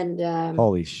Islands. And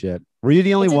holy shit. Were you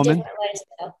the only woman?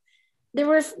 There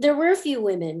were a few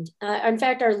women. In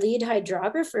fact, our lead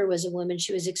hydrographer was a woman.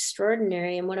 She was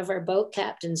extraordinary. And one of our boat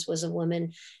captains was a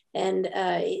woman. And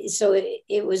so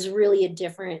it was really a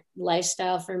different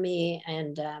lifestyle for me.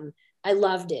 And I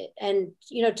loved it. And,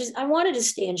 I wanted to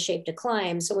stay in shape to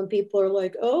climb. So when people are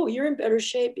like, oh, you're in better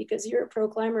shape because you're a pro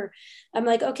climber, I'm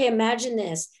like, okay, imagine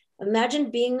this.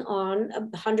 Imagine being on a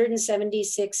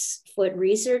 176-foot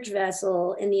research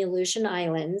vessel in the Aleutian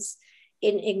Islands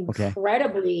in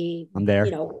incredibly, I'm there.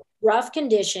 Rough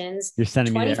conditions, you're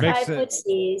sending me 25-foot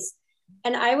seas.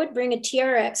 And I would bring a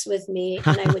TRX with me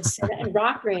and I would set and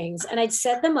rock rings and I'd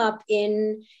set them up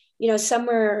in,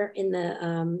 somewhere in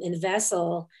the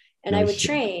vessel. And I would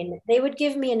train. They would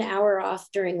give me an hour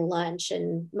off during lunch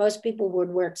and most people would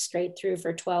work straight through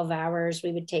for 12 hours.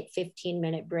 We would take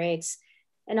 15-minute breaks.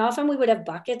 And often we would have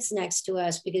buckets next to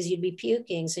us because you'd be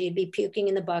puking. So you'd be puking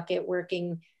in the bucket,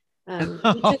 working.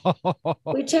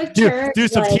 We took turns. Do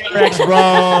some TRX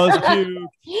rows,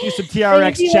 do some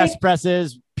TRX chest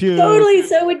presses, puke. Totally.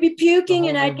 So I would be puking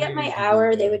and whole I'd get my new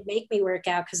hour. disease, They yeah. would make me work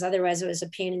out because otherwise it was a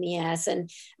pain in the ass. And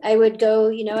I would go,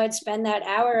 I'd spend that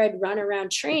hour, I'd run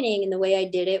around training. And the way I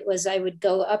did it was I would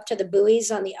go up to the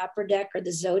buoys on the upper deck or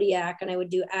the Zodiac, and I would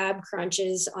do ab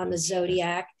crunches on the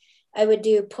Zodiac. I would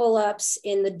do pull-ups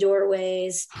in the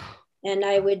doorways. And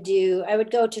I would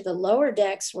go to the lower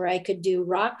decks where I could do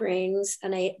rock rings,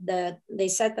 and they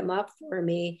set them up for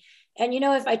me. And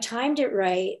if I timed it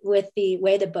right with the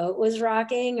way the boat was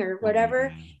rocking or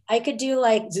whatever, I could do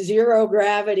like 0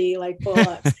 gravity, like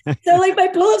pull-ups. So like my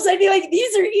pull-ups, I'd be like,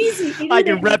 these are easy. I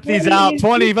can rep these out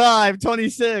 25,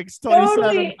 26, 27.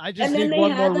 Totally. I just And then need they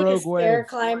one had more like a rogue stair wave.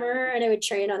 climber, and I would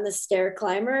train on the stair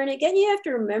climber. And again, you have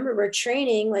to remember, we're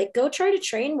training, like go try to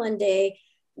train one day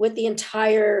with the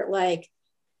entire like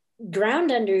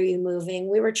ground under you moving.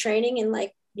 We were training in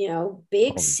like,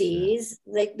 big seas,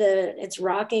 like it's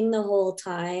rocking the whole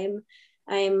time.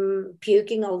 I'm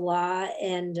puking a lot.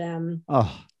 And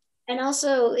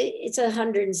also it's a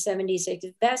 176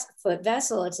 foot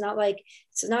vessel. It's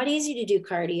not easy to do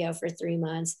cardio for 3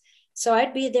 months. So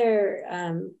I'd be there,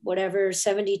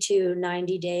 72,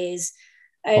 90 days.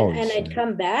 I'd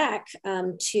come back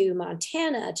to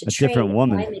Montana to train different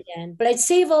woman again, but I'd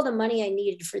save all the money I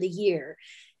needed for the year.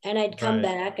 And I'd come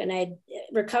back, and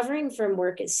recovering from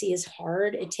work at sea is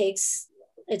hard.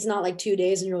 It's not like 2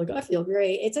 days and you're like, I feel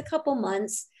great. It's a couple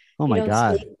months. Oh my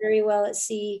God. Sleep very well at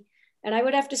sea. And I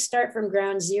would have to start from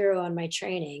ground zero on my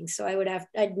training. So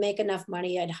I'd make enough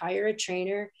money. I'd hire a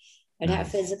trainer. I'd have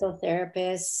physical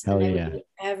therapists. Hell and I yeah. would do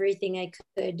everything I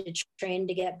could to train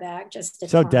to get back, just to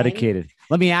so climb. dedicated.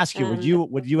 Let me ask you,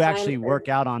 would you actually work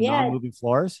out on non-moving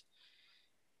floors?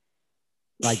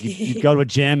 Like you'd go to a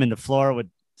gym and the floor would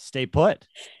stay put?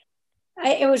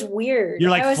 It was weird.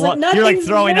 You're like, you're like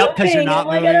throwing up because you're not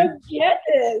moving. I don't get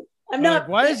this. I'm not.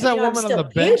 Why is that woman on the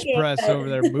bench press over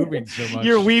there moving so much?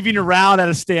 You're weaving around at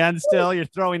a standstill. You're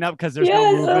throwing up because there's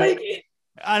no movement.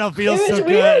 I don't feel so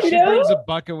weird, good. She brings a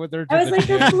bucket with her to I was the like,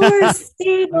 gym. the floor is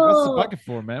stable. What's the bucket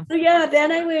for, man? So yeah,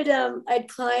 then I would I'd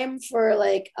climb for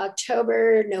like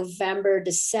October, November,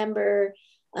 December.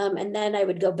 And then I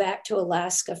would go back to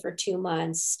Alaska for 2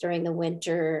 months during the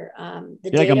winter.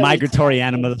 You're like a migratory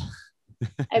animal.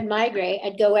 I'd migrate.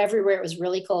 I'd go everywhere. It was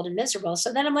really cold and miserable.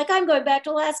 So then I'm like, I'm going back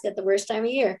to Alaska at the worst time of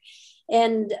year.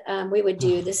 And we would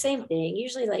do the same thing,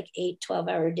 usually like 8,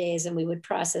 12-hour days. And we would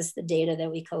process the data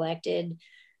that we collected.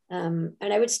 And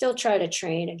I would still try to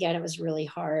train. Again, it was really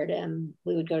hard.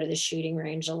 We would go to the shooting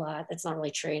range a lot. That's not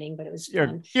really training, but it was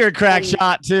fun. You're a crack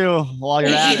shot too while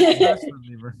you're at it.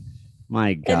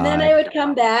 My God. And then I would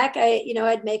come back.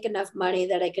 I'd make enough money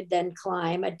that I could then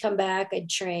climb. I'd come back, I'd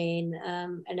train,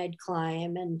 and I'd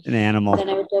climb. And an animal. Then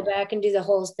I would go back and do the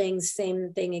whole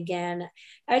same thing again.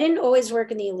 I didn't always work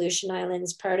in the Aleutian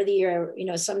Islands. Part of the year,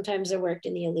 sometimes I worked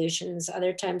in the Aleutians.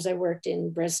 Other times I worked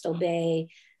in Bristol Bay.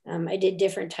 I did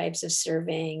different types of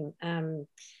surveying.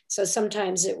 So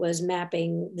sometimes it was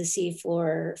mapping the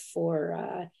seafloor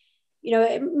for,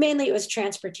 mainly it was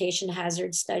transportation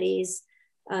hazard studies.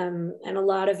 And a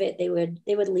lot of it, they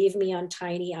would leave me on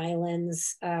tiny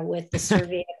islands with the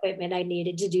survey equipment I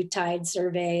needed to do tide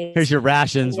surveys. Here's your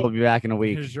rations. We'll be back in a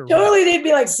week. Totally. They'd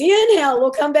be like, see you in hell.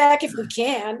 We'll come back if we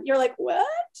can. You're like, what?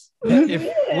 What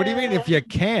do you mean if you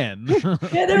can? Yeah,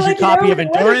 they're Here's like, your copy of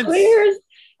endurance.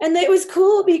 And it was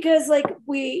cool because like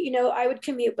I would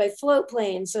commute by float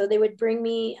plane. So they would bring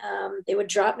me, they would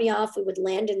drop me off. We would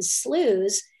land in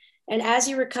sloughs. And as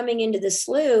you were coming into the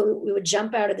slough, we would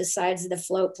jump out of the sides of the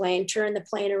float plane, turn the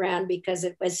plane around because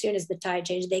as soon as the tide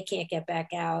changed, they can't get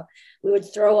back out. We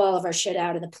would throw all of our shit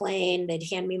out of the plane. They'd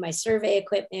hand me my survey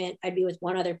equipment. I'd be with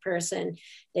one other person.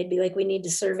 They'd be like, we need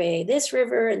to survey this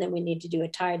river, and then we need to do a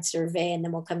tide survey, and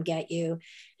then we'll come get you.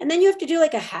 And then you have to do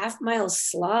like a half-mile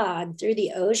slog through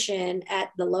the ocean at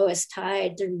the lowest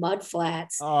tide through mud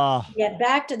flats. Get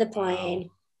back to the plane,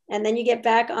 and then you get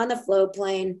back on the float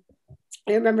plane.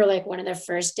 I remember like one of the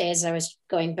first days I was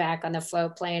going back on the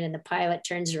float plane, and the pilot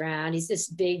turns around. He's this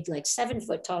big, like 7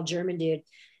 foot tall German dude.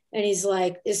 And he's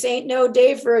like, this ain't no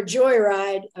day for a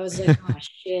joyride. I was like, oh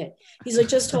shit. He's like,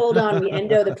 just hold on. We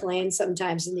endo the plane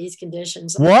sometimes in these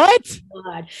conditions. I'm what?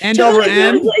 Like, oh, end over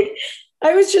end?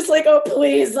 I was just like, oh,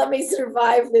 please let me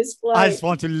survive this flight. I just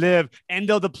want to live.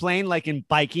 Endo the plane, like in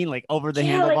biking, like over the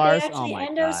handlebars. Like oh my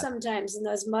endo God. sometimes in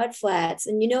those mud flats.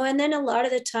 And, and then a lot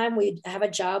of the time we'd have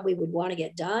a job we would want to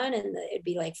get done, and it'd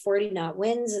be like 40 knot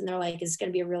winds. And they're like, it's going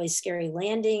to be a really scary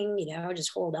landing,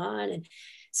 just hold on. And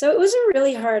so it was a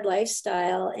really hard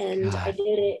lifestyle. And God. I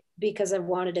did it because I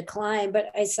wanted to climb,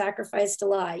 but I sacrificed a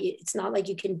lot. It's not like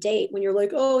you can date when you're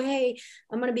like, oh, hey,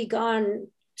 I'm going to be gone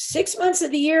 6 months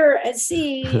of the year at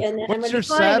sea, and then I'm What's going your to be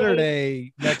climbing.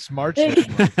 Saturday next March?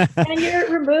 And you're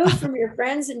removed from your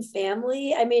friends and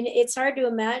family. I mean, it's hard to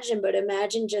imagine, but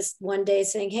imagine just one day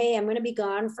saying, hey, I'm going to be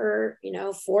gone for,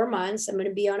 4 months. I'm going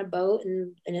to be on a boat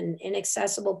in an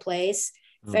inaccessible place.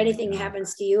 If anything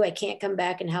happens to you, I can't come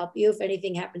back and help you. If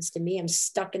anything happens to me, I'm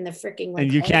stuck in the freaking.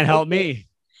 And you can't help me.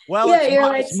 Well,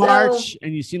 yeah, it's March,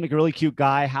 and you seem like a really cute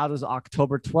guy. How does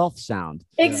October 12th sound?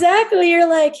 Exactly. You're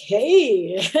like,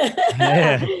 hey.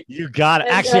 Yeah, you got it.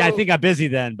 Actually, I think I'm busy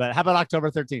then, but how about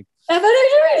October 13th?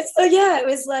 So yeah, it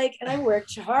was like, and I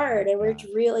worked hard. I worked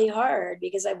really hard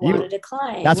because I wanted to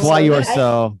climb. That's why you are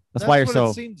so. That's why you're so.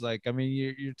 It seems like. I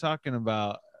mean, you're talking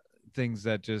about things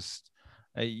that just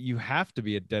you have to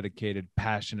be a dedicated,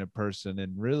 passionate person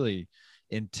and really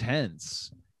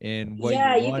intense in what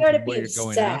you want and what you're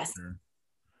going after.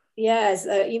 Yes,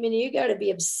 you got to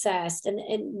be obsessed.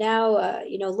 And now,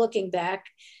 looking back,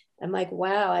 I'm like,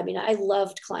 wow. I mean, I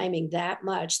loved climbing that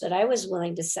much that I was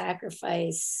willing to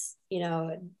sacrifice,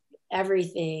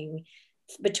 everything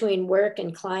between work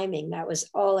and climbing. That was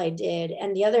all I did.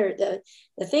 And the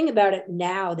thing about it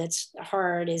now that's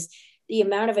hard is the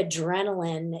amount of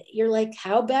adrenaline. You're like,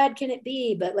 how bad can it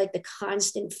be? But like the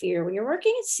constant fear when you're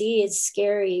working at sea, it's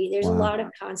scary. There's a lot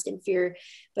of constant fear,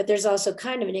 but there's also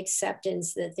kind of an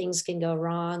acceptance that things can go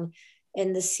wrong.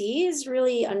 And the sea is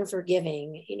really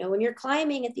unforgiving. When you're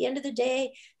climbing at the end of the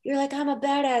day, you're like, I'm a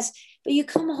badass, but you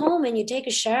come home and you take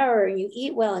a shower and you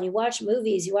eat well and you watch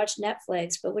movies, you watch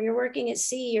Netflix. But when you're working at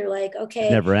sea, you're like, okay,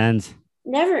 it never ends.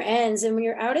 And when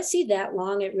you're out at sea that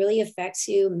long, it really affects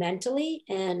you mentally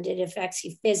and it affects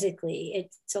you physically.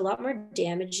 It's a lot more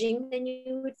damaging than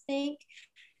you would think.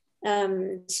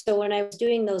 So when I was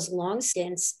doing those long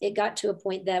stints, it got to a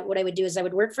point that what I would do is I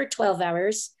would work for 12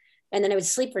 hours and then I would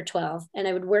sleep for 12, and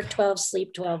I would work 12,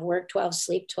 sleep 12, work 12,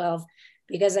 sleep 12,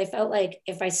 because I felt like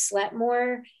if I slept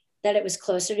more, that it was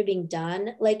closer to being done.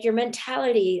 Like your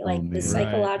mentality, like the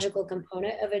psychological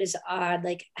component of it is odd.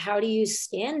 Like, how do you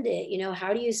stand it?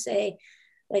 How do you say,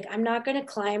 like, I'm not going to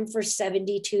climb for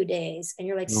 72 days. And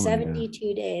you're like,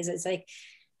 72 days. It's like,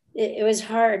 it was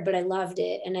hard, but I loved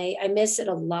it. And I miss it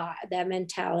a lot, that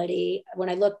mentality. When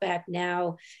I look back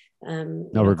now,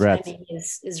 no regrets. Climbing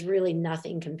is really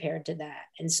nothing compared to that.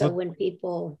 And so when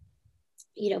people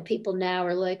now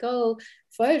are like, oh,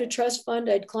 if I had a trust fund,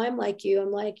 I'd climb like you.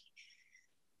 I'm like,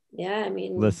 yeah, I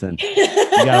mean, listen,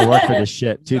 you got to work for this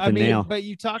shit tooth and nail. But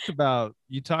you talked about,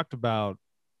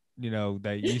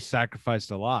 that you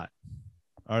sacrificed a lot.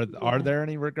 Are there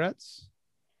any regrets?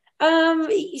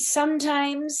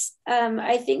 Sometimes,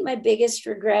 I think my biggest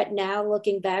regret now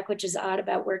looking back, which is odd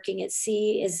about working at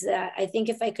sea, is that I think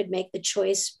if I could make the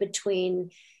choice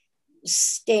between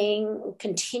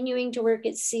continuing to work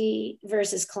at sea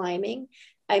versus climbing,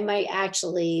 I might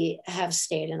actually have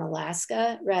stayed in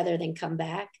Alaska rather than come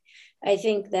back. I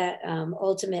think that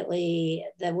ultimately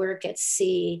the work at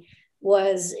sea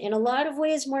was in a lot of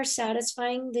ways more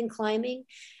satisfying than climbing.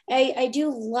 I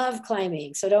do love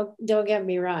climbing, so don't get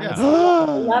me wrong. It's the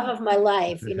love of my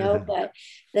life, but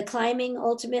the climbing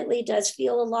ultimately does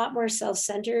feel a lot more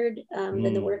self-centered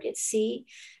than the work at sea.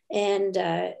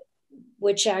 And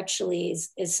which actually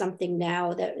is something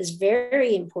now that is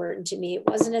very important to me. It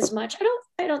wasn't as much.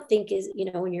 I don't think is,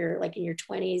 when you're like in your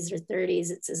 20s or 30s,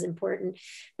 it's as important.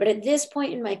 But at this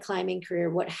point in my climbing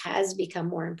career, what has become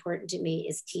more important to me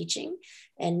is teaching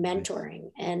and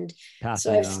mentoring. And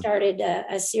so I've started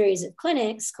a series of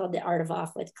clinics called the Art of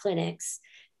Off With Clinics.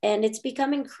 And it's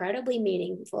become incredibly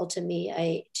meaningful to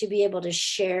me to be able to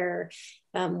share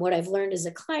what I've learned as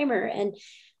a climber. And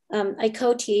I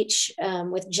co-teach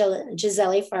with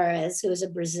Gisele Fares, who is a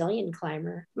Brazilian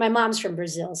climber. My mom's from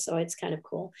Brazil, so it's kind of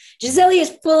cool. Gisele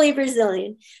is fully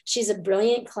Brazilian. She's a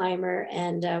brilliant climber,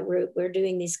 and we're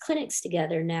doing these clinics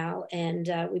together now,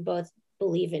 and we both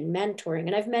believe in mentoring.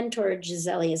 And I've mentored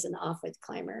Gisele as an off-width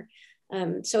climber.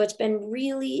 So it's been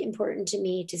really important to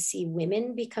me to see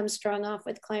women become strong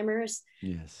off-width climbers.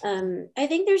 Yes. I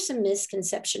think there's some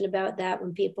misconception about that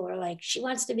when people are like, she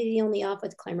wants to be the only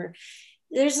off-width climber.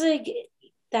 There's like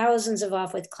thousands of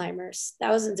off-width climbers,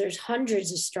 there's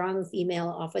hundreds of strong female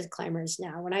off-width climbers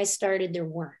now. When I started, there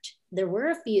weren't. There were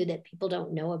a few that people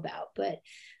don't know about, but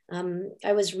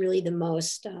I was really the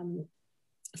most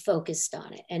focused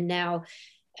on it. And now,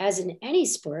 as in any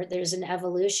sport, there's an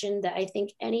evolution that I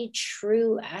think any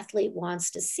true athlete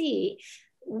wants to see.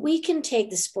 We can take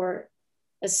the sport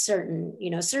a certain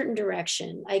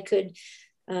direction. I could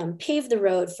pave the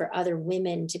road for other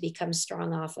women to become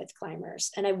strong off with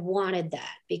climbers. And I wanted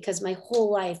that because my whole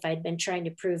life I'd been trying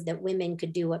to prove that women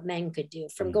could do what men could do,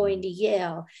 from going to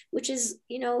Yale, which is,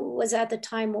 was at the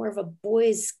time more of a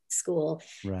boys' school,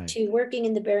 Right. to working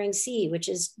in the Bering Sea, which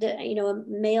is,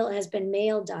 has been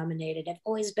male dominated. I've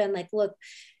always been like, look,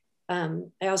 I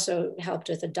also helped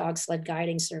with a dog sled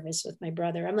guiding service with my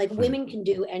brother. I'm like, women can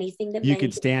do anything that you men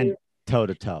can stand do. toe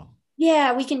to toe.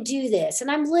 Yeah, we can do this. And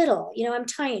I'm little, I'm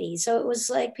tiny. So it was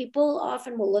like, people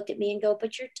often will look at me and go,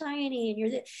 but you're tiny and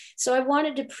you're so I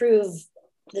wanted to prove,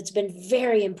 that's been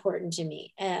very important to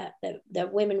me,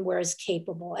 that women were as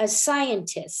capable as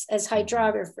scientists, as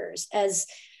hydrographers, as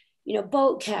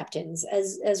boat captains,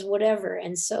 as whatever.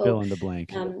 And so fill in the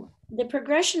blank. The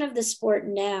progression of the sport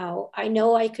now, I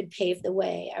know I could pave the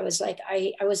way. I was like,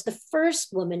 I was the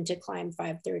first woman to climb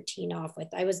 513 off with.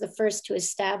 I was the first to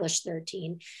establish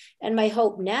 13. And my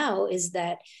hope now is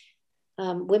that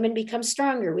women become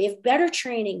stronger. We have better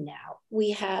training now.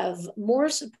 We have more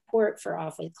support for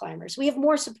off with climbers. We have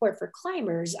more support for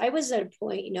climbers. I was at a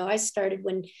point, I started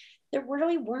when there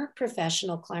really weren't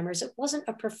professional climbers. It wasn't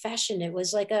a profession. It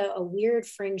was like a weird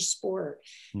fringe sport.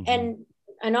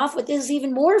 And off with is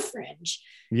even more fringe.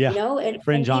 Yeah. And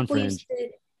fringe and on fringe.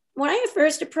 When I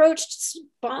first approached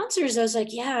sponsors, I was like,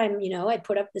 yeah, I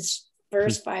put up this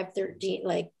first 513,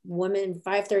 like women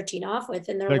 513 off with,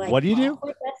 and they're like, what do you do?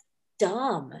 That's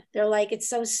dumb. They're like, it's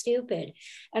so stupid.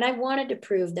 And I wanted to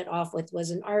prove that off with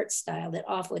was an art style, that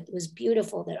off with was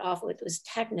beautiful, that off with was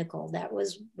technical. That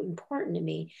was important to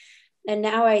me. And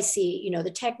now I see, the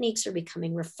techniques are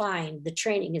becoming refined. The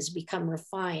training has become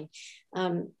refined.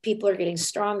 People are getting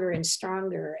stronger and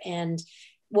stronger. And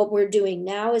what we're doing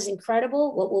now is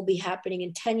incredible. What will be happening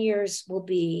in 10 years will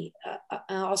be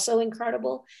also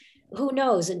incredible. Who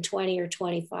knows, in 20 or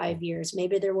 25 years,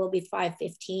 maybe there will be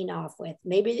 515 off with,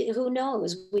 maybe, who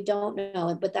knows? We don't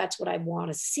know, but that's what I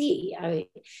want to see. I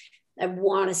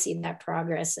want to see that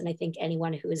progress. And I think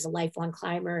anyone who is a lifelong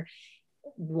climber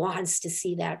wants to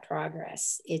see that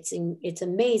progress. It's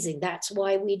amazing. That's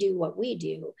why we do what we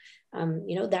do.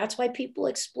 That's why people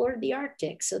explored the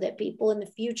Arctic, so that people in the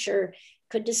future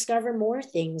could discover more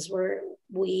things, where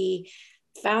we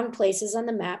found places on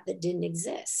the map that didn't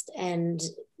exist, and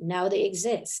now they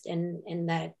exist, and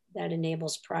that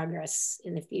enables progress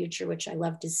in the future, which I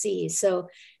love to see. So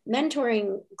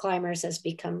mentoring climbers has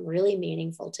become really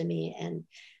meaningful to me. And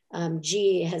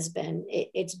G has been,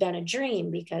 it's been a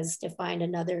dream, because to find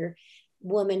another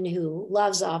woman who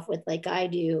loves off with like I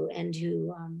do, and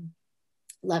who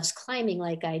loves climbing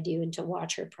like I do, and to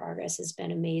watch her progress has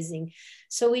been amazing.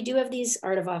 So we do have these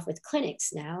Art of Off with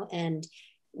clinics now, and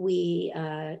we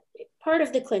part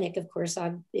of the clinic, of course,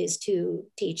 is to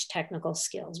teach technical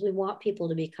skills. We want people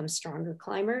to become stronger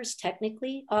climbers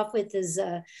technically. Off with is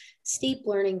a steep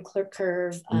learning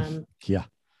curve. Yeah.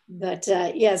 But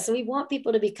so we want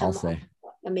people to become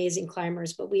amazing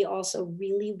climbers, but we also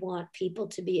really want people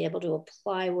to be able to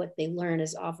apply what they learn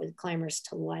as off with climbers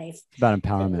to life. It's about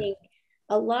empowerment.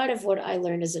 A lot of what I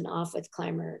learned as an off with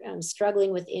climber,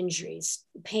 struggling with injuries,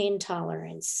 pain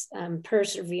tolerance,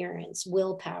 perseverance,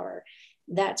 willpower,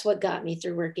 that's what got me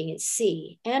through working at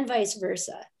sea, and vice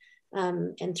versa,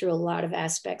 and through a lot of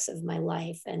aspects of my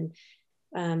life. And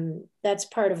that's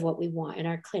part of what we want in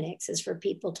our clinics, is for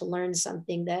people to learn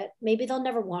something that maybe they'll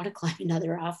never want to climb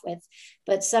another off with,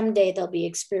 but someday they'll be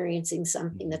experiencing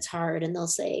something that's hard, and they'll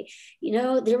say,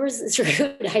 there was this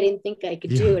route I didn't think I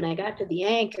could do, and I got to the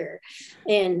anchor.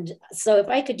 And so if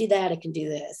I could do that, I can do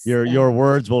this. Your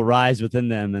words will rise within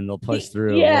them, and they'll push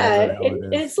through. Yeah,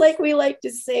 it's like we like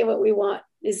to say, what we want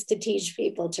is to teach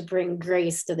people to bring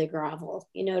grace to the grovel,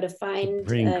 to find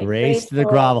bring grace to the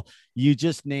grovel. You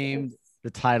just named the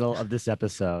title of this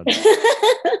episode.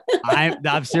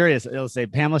 I'm serious. It'll say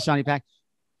Pamela Shawnee Pack,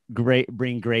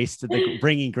 bringing grace to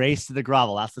the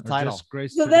grovel. That's the title.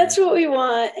 So that's what we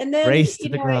want. And then grace to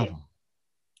the grovel.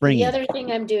 The other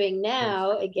thing I'm doing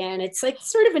now, again, it's like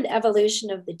sort of an evolution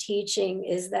of the teaching,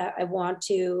 is that I want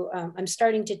to, I'm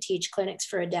starting to teach clinics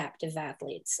for adaptive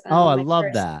athletes. I love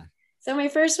that. So my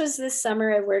first was this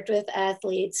summer. I worked with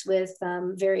athletes with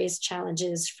various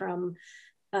challenges. From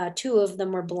two of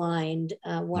them were blind.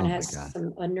 One has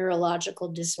a neurological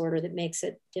disorder that makes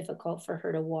it difficult for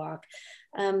her to walk.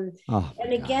 And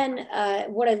again,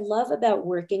 what I love about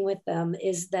working with them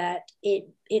is that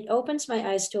it opens my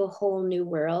eyes to a whole new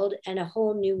world, and a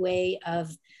whole new way of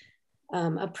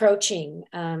approaching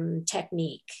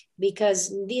technique,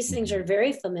 because these things are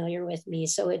very familiar with me.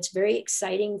 So it's very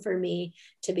exciting for me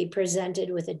to be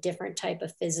presented with a different type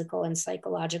of physical and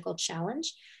psychological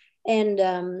challenge. And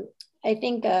I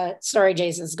think, sorry,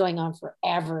 Jason, it's going on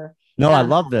forever. No, I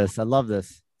love this.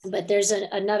 But there's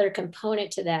another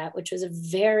component to that, which was a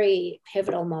very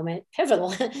pivotal moment, pivotal,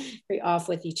 very off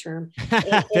with you term,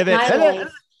 in my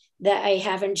life that I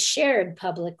haven't shared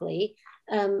publicly.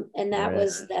 And that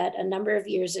was that a number of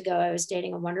years ago, I was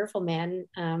dating a wonderful man,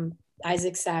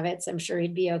 Isaac Savitz. I'm sure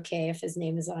he'd be okay if his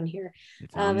name is on here.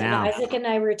 And Isaac and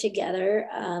I were together.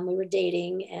 We were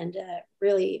dating, and a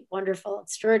really wonderful,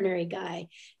 extraordinary guy.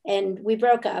 And we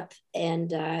broke up. And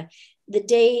the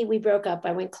day we broke up,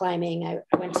 I went climbing. I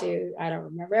went to, I don't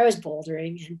remember, I was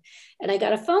bouldering, and I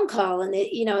got a phone call, and it,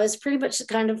 it's pretty much the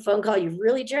kind of phone call you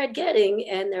really dread getting.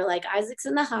 And they're like, Isaac's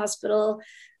in the hospital.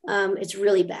 It's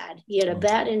really bad. He had a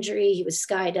bad injury. He was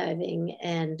skydiving,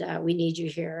 and we need you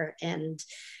here. And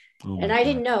I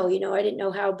didn't know, I didn't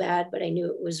know how bad, but I knew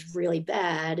it was really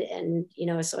bad. And,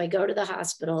 so I go to the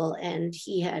hospital, and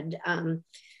he had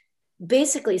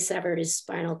basically severed his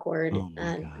spinal cord.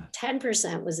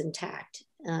 10% was intact.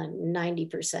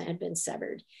 90% had been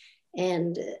severed.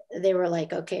 And they were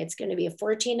like, okay, it's going to be a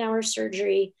 14-hour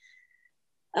surgery.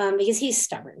 Because he's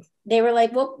stubborn. They were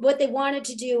like, well, what they wanted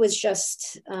to do was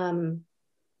just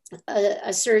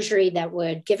a surgery that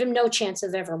would give him no chance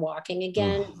of ever walking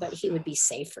again, but he would be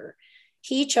safer.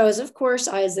 He chose, of course,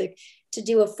 Isaac, to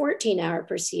do a 14-hour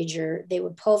procedure. They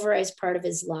would pulverize part of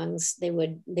his lungs. They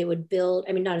would build,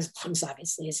 I mean, not his lungs,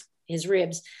 obviously, his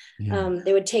ribs. Yeah.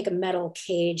 They would take a metal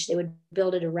cage. They would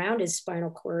build it around his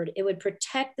spinal cord. It would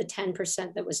protect the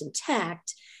 10% that was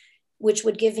intact, which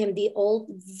would give him the old,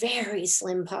 very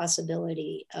slim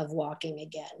possibility of walking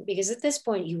again. Because at this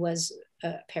point, he was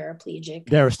paraplegic.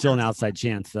 There was still an outside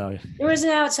chance, though. There was an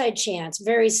outside chance,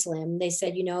 very slim. They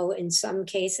said, in some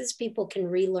cases, people can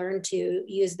relearn to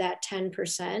use that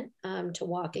 10% to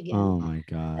walk again. Oh, my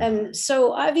God.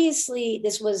 So obviously,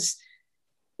 this was,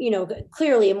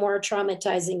 clearly a more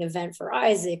traumatizing event for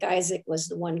Isaac. Isaac was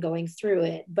the one going through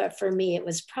it. But for me, it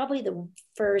was probably the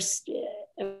first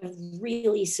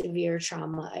really severe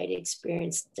trauma I'd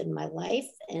experienced in my life.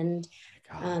 And,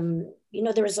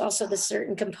 there was also the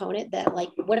certain component that, like,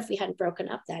 what if we hadn't broken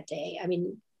up that day? I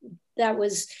mean, that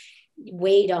was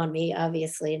weighed on me,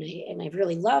 obviously. And I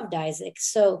really loved Isaac.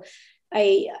 So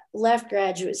I left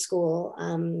graduate school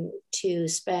to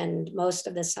spend most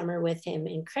of the summer with him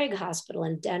in Craig Hospital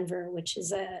in Denver, which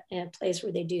is a place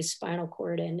where they do spinal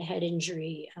cord and head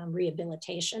injury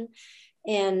rehabilitation.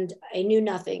 And I knew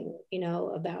nothing,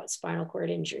 about spinal cord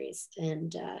injuries,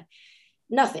 and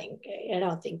nothing. I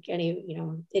don't think any,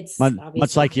 it's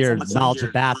much like your knowledge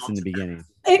of bats in the beginning.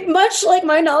 Much like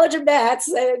my knowledge of bats,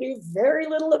 I knew very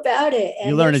little about it.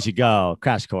 And you learn as you go,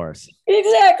 crash course.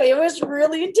 Exactly. It was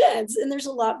really intense. And there's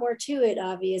a lot more to it,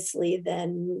 obviously,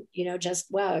 than, just,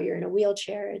 wow, you're in a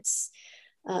wheelchair. It's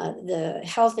the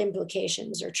health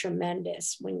implications are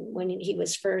tremendous. When he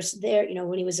was first there,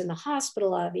 when he was in the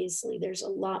hospital, obviously, there's a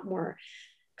lot more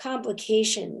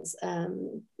complications.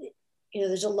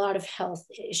 There's a lot of health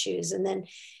issues. And then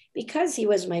because he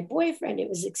was my boyfriend, it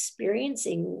was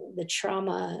experiencing the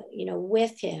trauma,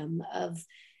 with him of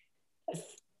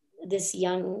this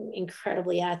young,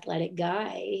 incredibly athletic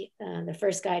guy, the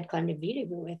first guy I'd climbed a Vita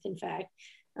with, in fact,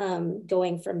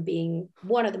 going from being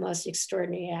one of the most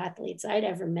extraordinary athletes I'd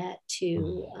ever met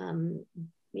to,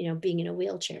 being in a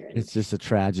wheelchair. It's just a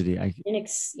tragedy.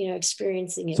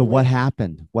 Experiencing it. So what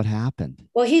happened? What happened?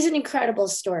 Well, he's an incredible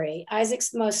story.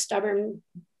 Isaac's the most stubborn,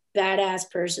 badass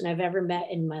person I've ever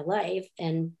met in my life,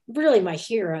 and really my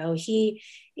hero. He,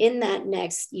 in that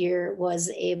next year, was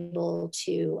able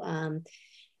to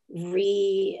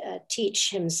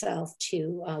teach himself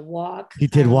to walk. He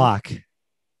did walk.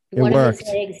 One of his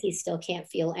legs, he still can't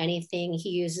feel anything.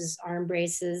 He uses arm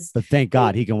braces. But thank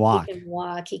God he can walk. He can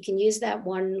walk. He can use that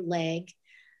one leg.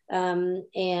 Oh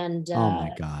my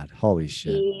God, holy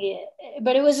shit.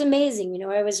 But it was amazing.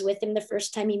 I was with him the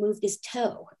first time he moved his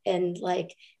toe, and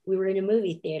like we were in a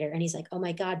movie theater, and he's like, oh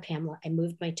my God, Pamela, I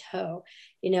moved my toe,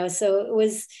 so it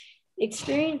was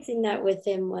experiencing that with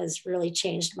him was really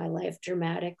changed my life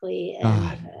dramatically.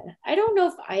 And I don't know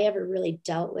if I ever really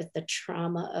dealt with the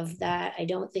trauma of that. I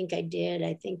don't think I did.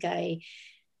 I think I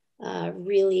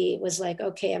really was like,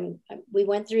 okay, we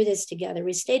went through this together.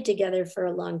 We stayed together for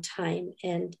a long time.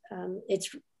 And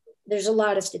there's a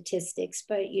lot of statistics,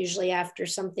 but usually after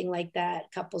something like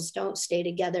that, couples don't stay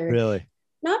together. Really?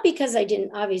 Not because I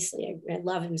didn't, obviously I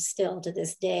love him still to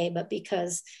this day, but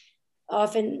because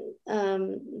often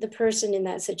the person in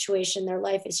that situation, their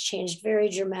life has changed very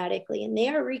dramatically, and they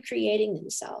are recreating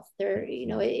themselves. They're,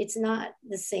 it's not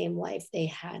the same life they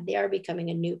had. They are becoming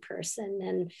a new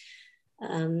person.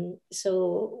 And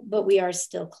but we are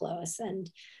still close. And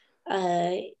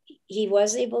he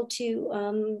was able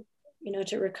to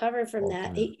to recover from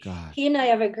that. God. He and I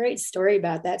have a great story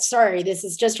about that. Sorry, this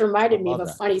has just reminded me of a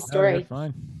funny No, you're story.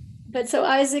 fine. But so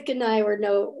Isaac and I were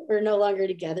no longer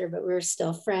together, but we were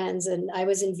still friends. And I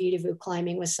was in Vidavoo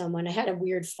climbing with someone. I had a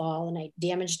weird fall and I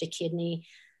damaged a kidney.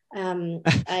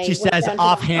 I She says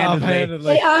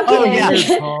offhandedly. Oh yeah, is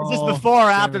this before or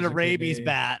after the rabies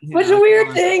bat? Which is a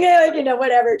weird thing,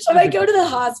 whatever. So I go to the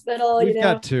hospital. We've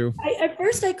got two. At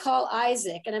first I call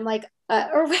Isaac and I'm like,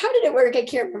 or how did it work? I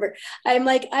can't remember. I'm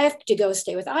like, I have to go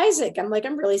stay with Isaac. I'm like,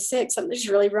 I'm really sick. Something's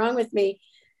really wrong with me.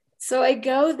 So I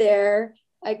go there.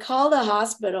 I call the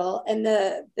hospital and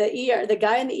the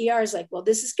guy in the ER is like, well,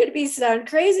 this is going to sound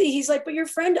crazy. He's like, but your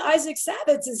friend Isaac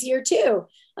Savitz is here too.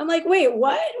 I'm like, wait,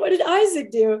 what? What did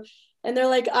Isaac do? And they're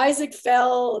like, Isaac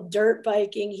fell dirt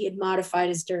biking. He had modified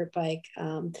his dirt bike.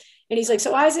 And he's like,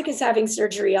 so Isaac is having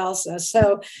surgery also.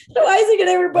 So Isaac and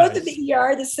I were both in the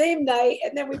ER the same night.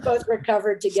 And then we both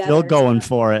recovered together. Still going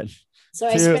for it. So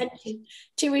I spent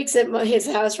 2 weeks at his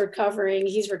house recovering.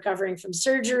 He's recovering from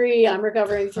surgery. I'm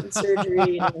recovering from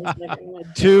surgery.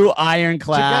 Two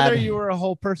ironclad. Together, you were a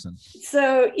whole person.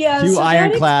 So yeah, two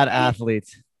ironclad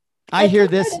athletes. I hear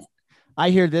this,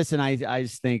 and I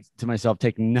just think to myself,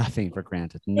 take nothing for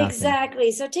granted. Nothing.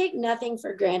 Exactly. So take nothing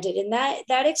for granted, and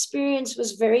that experience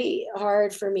was very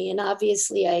hard for me. And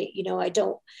obviously, I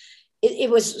don't.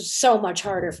 It was so much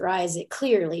harder for Isaac,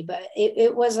 clearly, but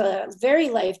it was a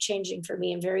very life-changing for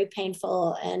me and very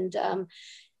painful. And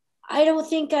I don't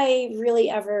think I really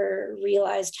ever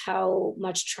realized how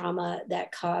much trauma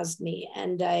that caused me.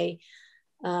 And I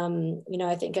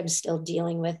think I'm still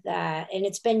dealing with that. And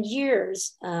it's been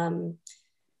years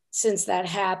since that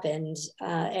happened.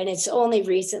 And it's only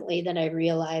recently that I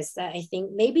realized that I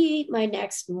think maybe my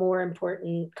next more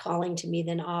important calling to me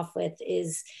than off with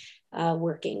is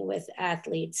working with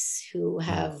athletes who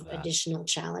have additional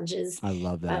challenges. I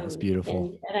love that. It's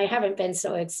beautiful. And I haven't been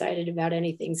so excited about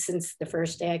anything since the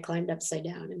first day I climbed upside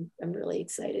down, and I'm really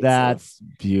excited. That's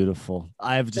beautiful.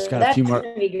 I've just got a few more.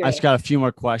 I just got a few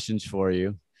more questions for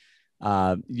you.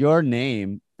 Your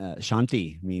name,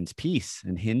 Shanti, means peace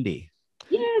in Hindi.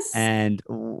 Yes. And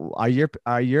are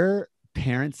your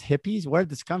parents hippies? Where did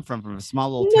this come from? From a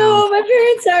small little town? No, my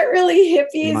parents aren't really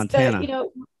hippies, Montana. But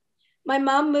my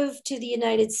mom moved to the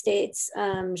United States.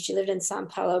 She lived in Sao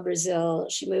Paulo, Brazil.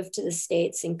 She moved to the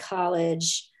States in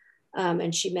college.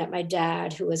 And she met my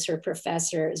dad, who was her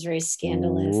professor. It was very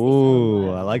scandalous. Ooh,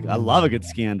 I love a good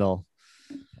scandal.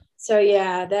 So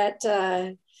yeah,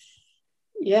 that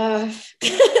yeah.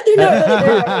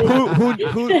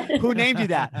 Who named you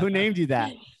that? Who named you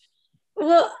that?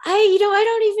 Well, I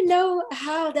don't even know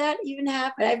how that even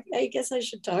happened. I guess I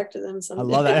should talk to them someday. I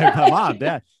love that. Come on,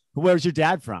 Dad. Where's your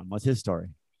dad from? What's his story?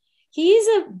 He's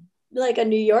a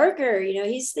New Yorker.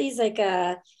 He's like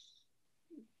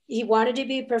he wanted to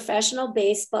be a professional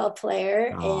baseball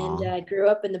player. Aww. And grew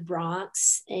up in the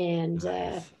Bronx. And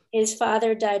his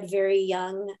father died very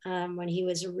young when he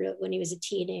was a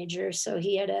teenager. So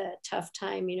he had a tough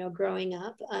time, growing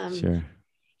up. Sure.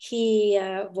 He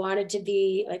wanted to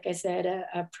be, like I said,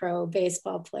 a pro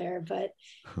baseball player, but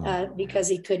because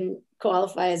he couldn't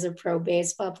qualify as a pro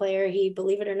baseball player, he,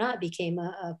 believe it or not, became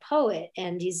a poet.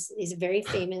 And he's very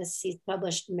famous. He's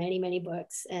published many, many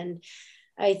books. And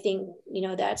I think,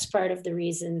 that's part of the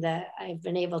reason that I've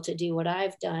been able to do what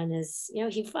I've done is,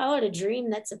 he followed a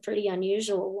dream that's a pretty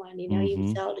unusual one.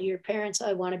 You tell your parents, oh,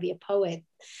 I want to be a poet.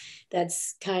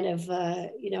 That's kind of,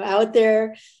 out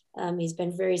there. He's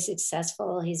been very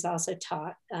successful. He's also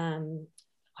taught,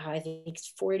 I think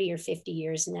it's 40 or 50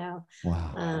 years now.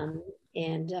 Wow.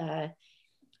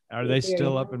 Are they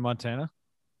still up in Montana?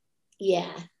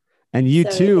 Yeah. And you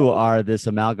too are this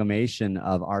amalgamation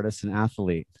of artist and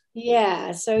athlete.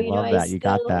 Yeah. So, love that. You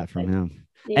got that from him.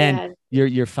 Yeah. And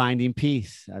you're finding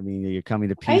peace. I mean, you're coming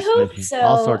to peace. I hope so.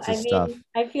 All sorts of stuff.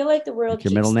 I feel like the world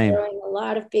keeps throwing a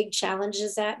lot of big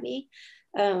challenges at me.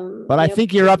 But I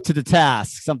think you're up to the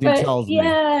task. Something tells me.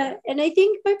 Yeah. And I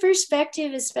think my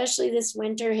perspective, especially this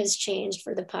winter, has changed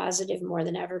for the positive more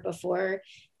than ever before.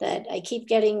 That I keep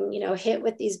getting, hit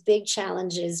with these big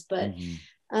challenges. But,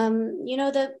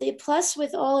 the plus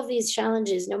with all of these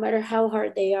challenges, no matter how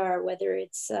hard they are, whether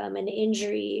it's an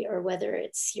injury or whether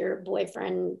it's your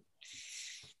boyfriend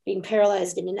being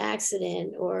paralyzed in an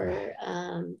accident or,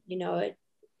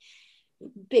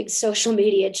 big social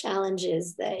media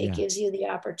challenges, that it gives you the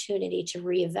opportunity to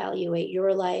reevaluate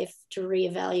your life, to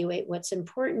reevaluate what's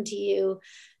important to you,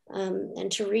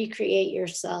 and to recreate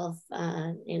yourself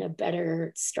in a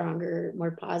better, stronger,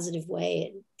 more positive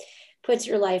way. It puts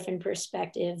your life in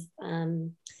perspective.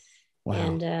 Wow.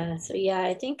 And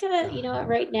I think,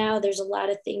 right now there's a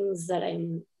lot of things that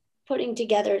I'm putting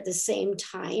together at the same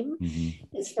time,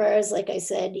 as far as, like I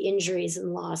said, injuries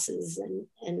and losses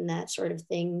and that sort of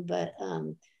thing. But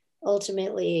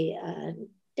ultimately,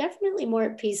 definitely more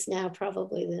at peace now,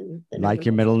 probably than like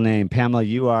your middle name, Pamela.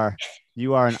 You are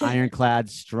an ironclad,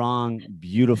 strong,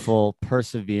 beautiful,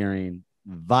 persevering,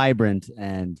 vibrant,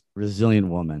 and resilient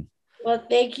woman. Well,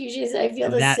 thank you, Jesus. I feel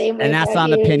the same way. And that's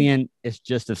not an opinion. It's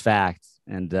just a fact.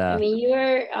 And I mean, you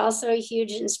are also a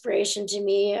huge inspiration to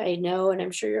me. I know, and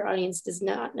I'm sure your audience does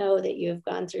not know that you have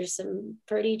gone through some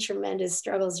pretty tremendous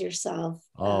struggles yourself.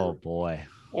 Oh boy.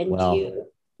 And well,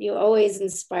 you always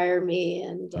inspire me,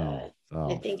 and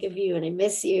I think of you and I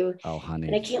miss you. Oh, honey.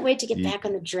 And I can't wait to get back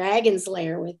on the Dragon's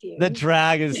Lair with you. The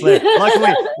Dragon's Lair.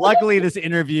 luckily, this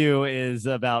interview is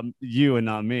about you and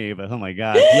not me, but oh my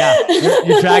God. Yeah.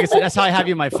 Your Dragon Slayer. That's how I have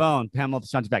you on my phone. Pamela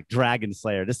Shontipak, Dragon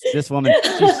Slayer. This woman,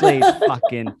 she slays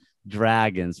fucking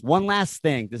dragons. One last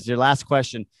thing. This is your last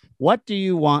question. What do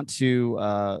you want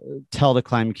to tell the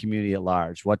climbing community at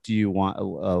large? What do you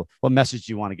want? What message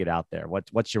do you want to get out there?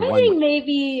 What's your I one think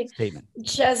maybe statement?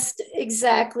 Just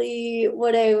exactly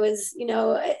what I was,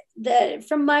 that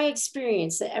from my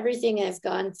experience, that everything I've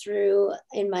gone through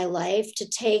in my life, to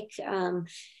take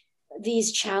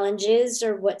these challenges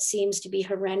or what seems to be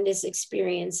horrendous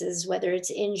experiences, whether it's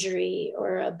injury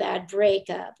or a bad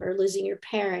breakup or losing your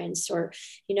parents or,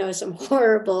 some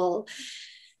horrible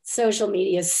social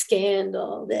media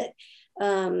scandal, that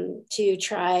to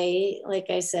try, like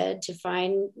I said, to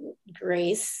find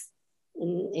grace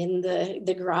in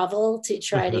the grovel, to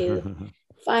try to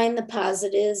find the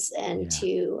positives and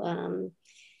to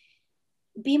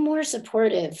be more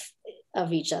supportive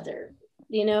of each other,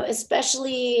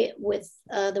 especially with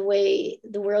the way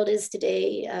the world is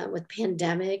today, with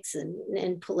pandemics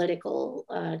and political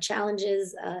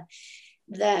challenges,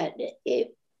 that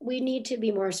we need to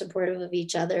be more supportive of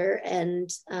each other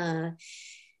and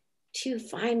to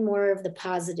find more of the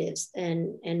positives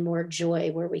and more joy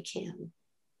where we can.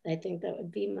 I think that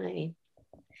would be my,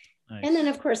 nice. And then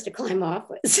of course to climb off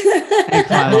with.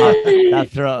 Climb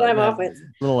off with.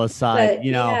 Little aside, but,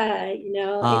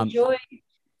 enjoy.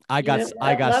 I got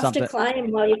love something to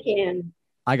climb while you can.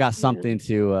 I got something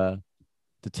to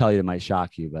tell you that might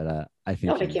shock you, but I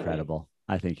think you're incredible.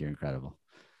 I think you're incredible.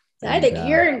 I think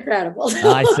you're incredible.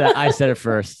 I said it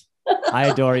first. I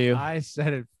adore you. I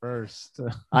said it first.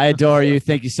 I adore you.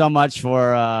 Thank you so much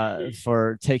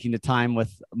for taking the time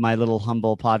with my little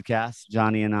humble podcast,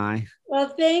 Johnny and I. Well,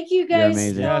 thank you guys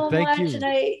so much. You. And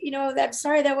I'm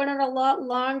sorry that went on a lot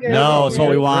longer. No, it's what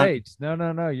we want. Great.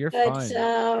 No, you're fine.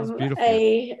 It's beautiful.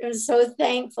 I am so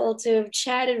thankful to have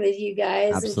chatted with you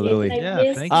guys. Absolutely.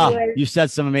 Thank you. You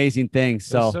said some amazing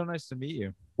things. It was so nice to meet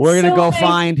you. We're gonna go nice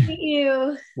find. To meet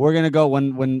you. We're gonna go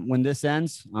when this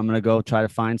ends. I'm gonna go try to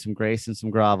find some grace and some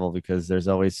gravel, because there's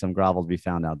always some gravel to be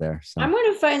found out there. So I'm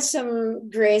gonna find some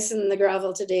grace in the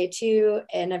gravel today too,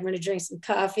 and I'm gonna drink some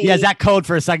coffee. Yeah, is that code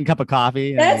for a second cup of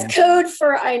coffee? That's code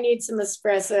for I need some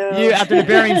espresso. You after the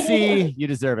Bering Sea, you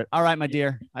deserve it. All right, my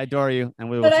dear, I ador you, and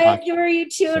we will. But I adore you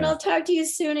too, and I'll talk to you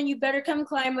soon. And you better come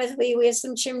climb with me. We have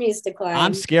some chimneys to climb.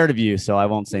 I'm scared of you, so I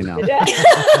won't say no.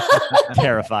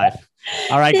 Terrified.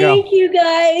 All right, girl. Thank you,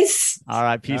 guys. All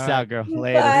right, peace out, girl.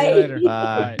 Bye. Later.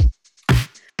 Bye.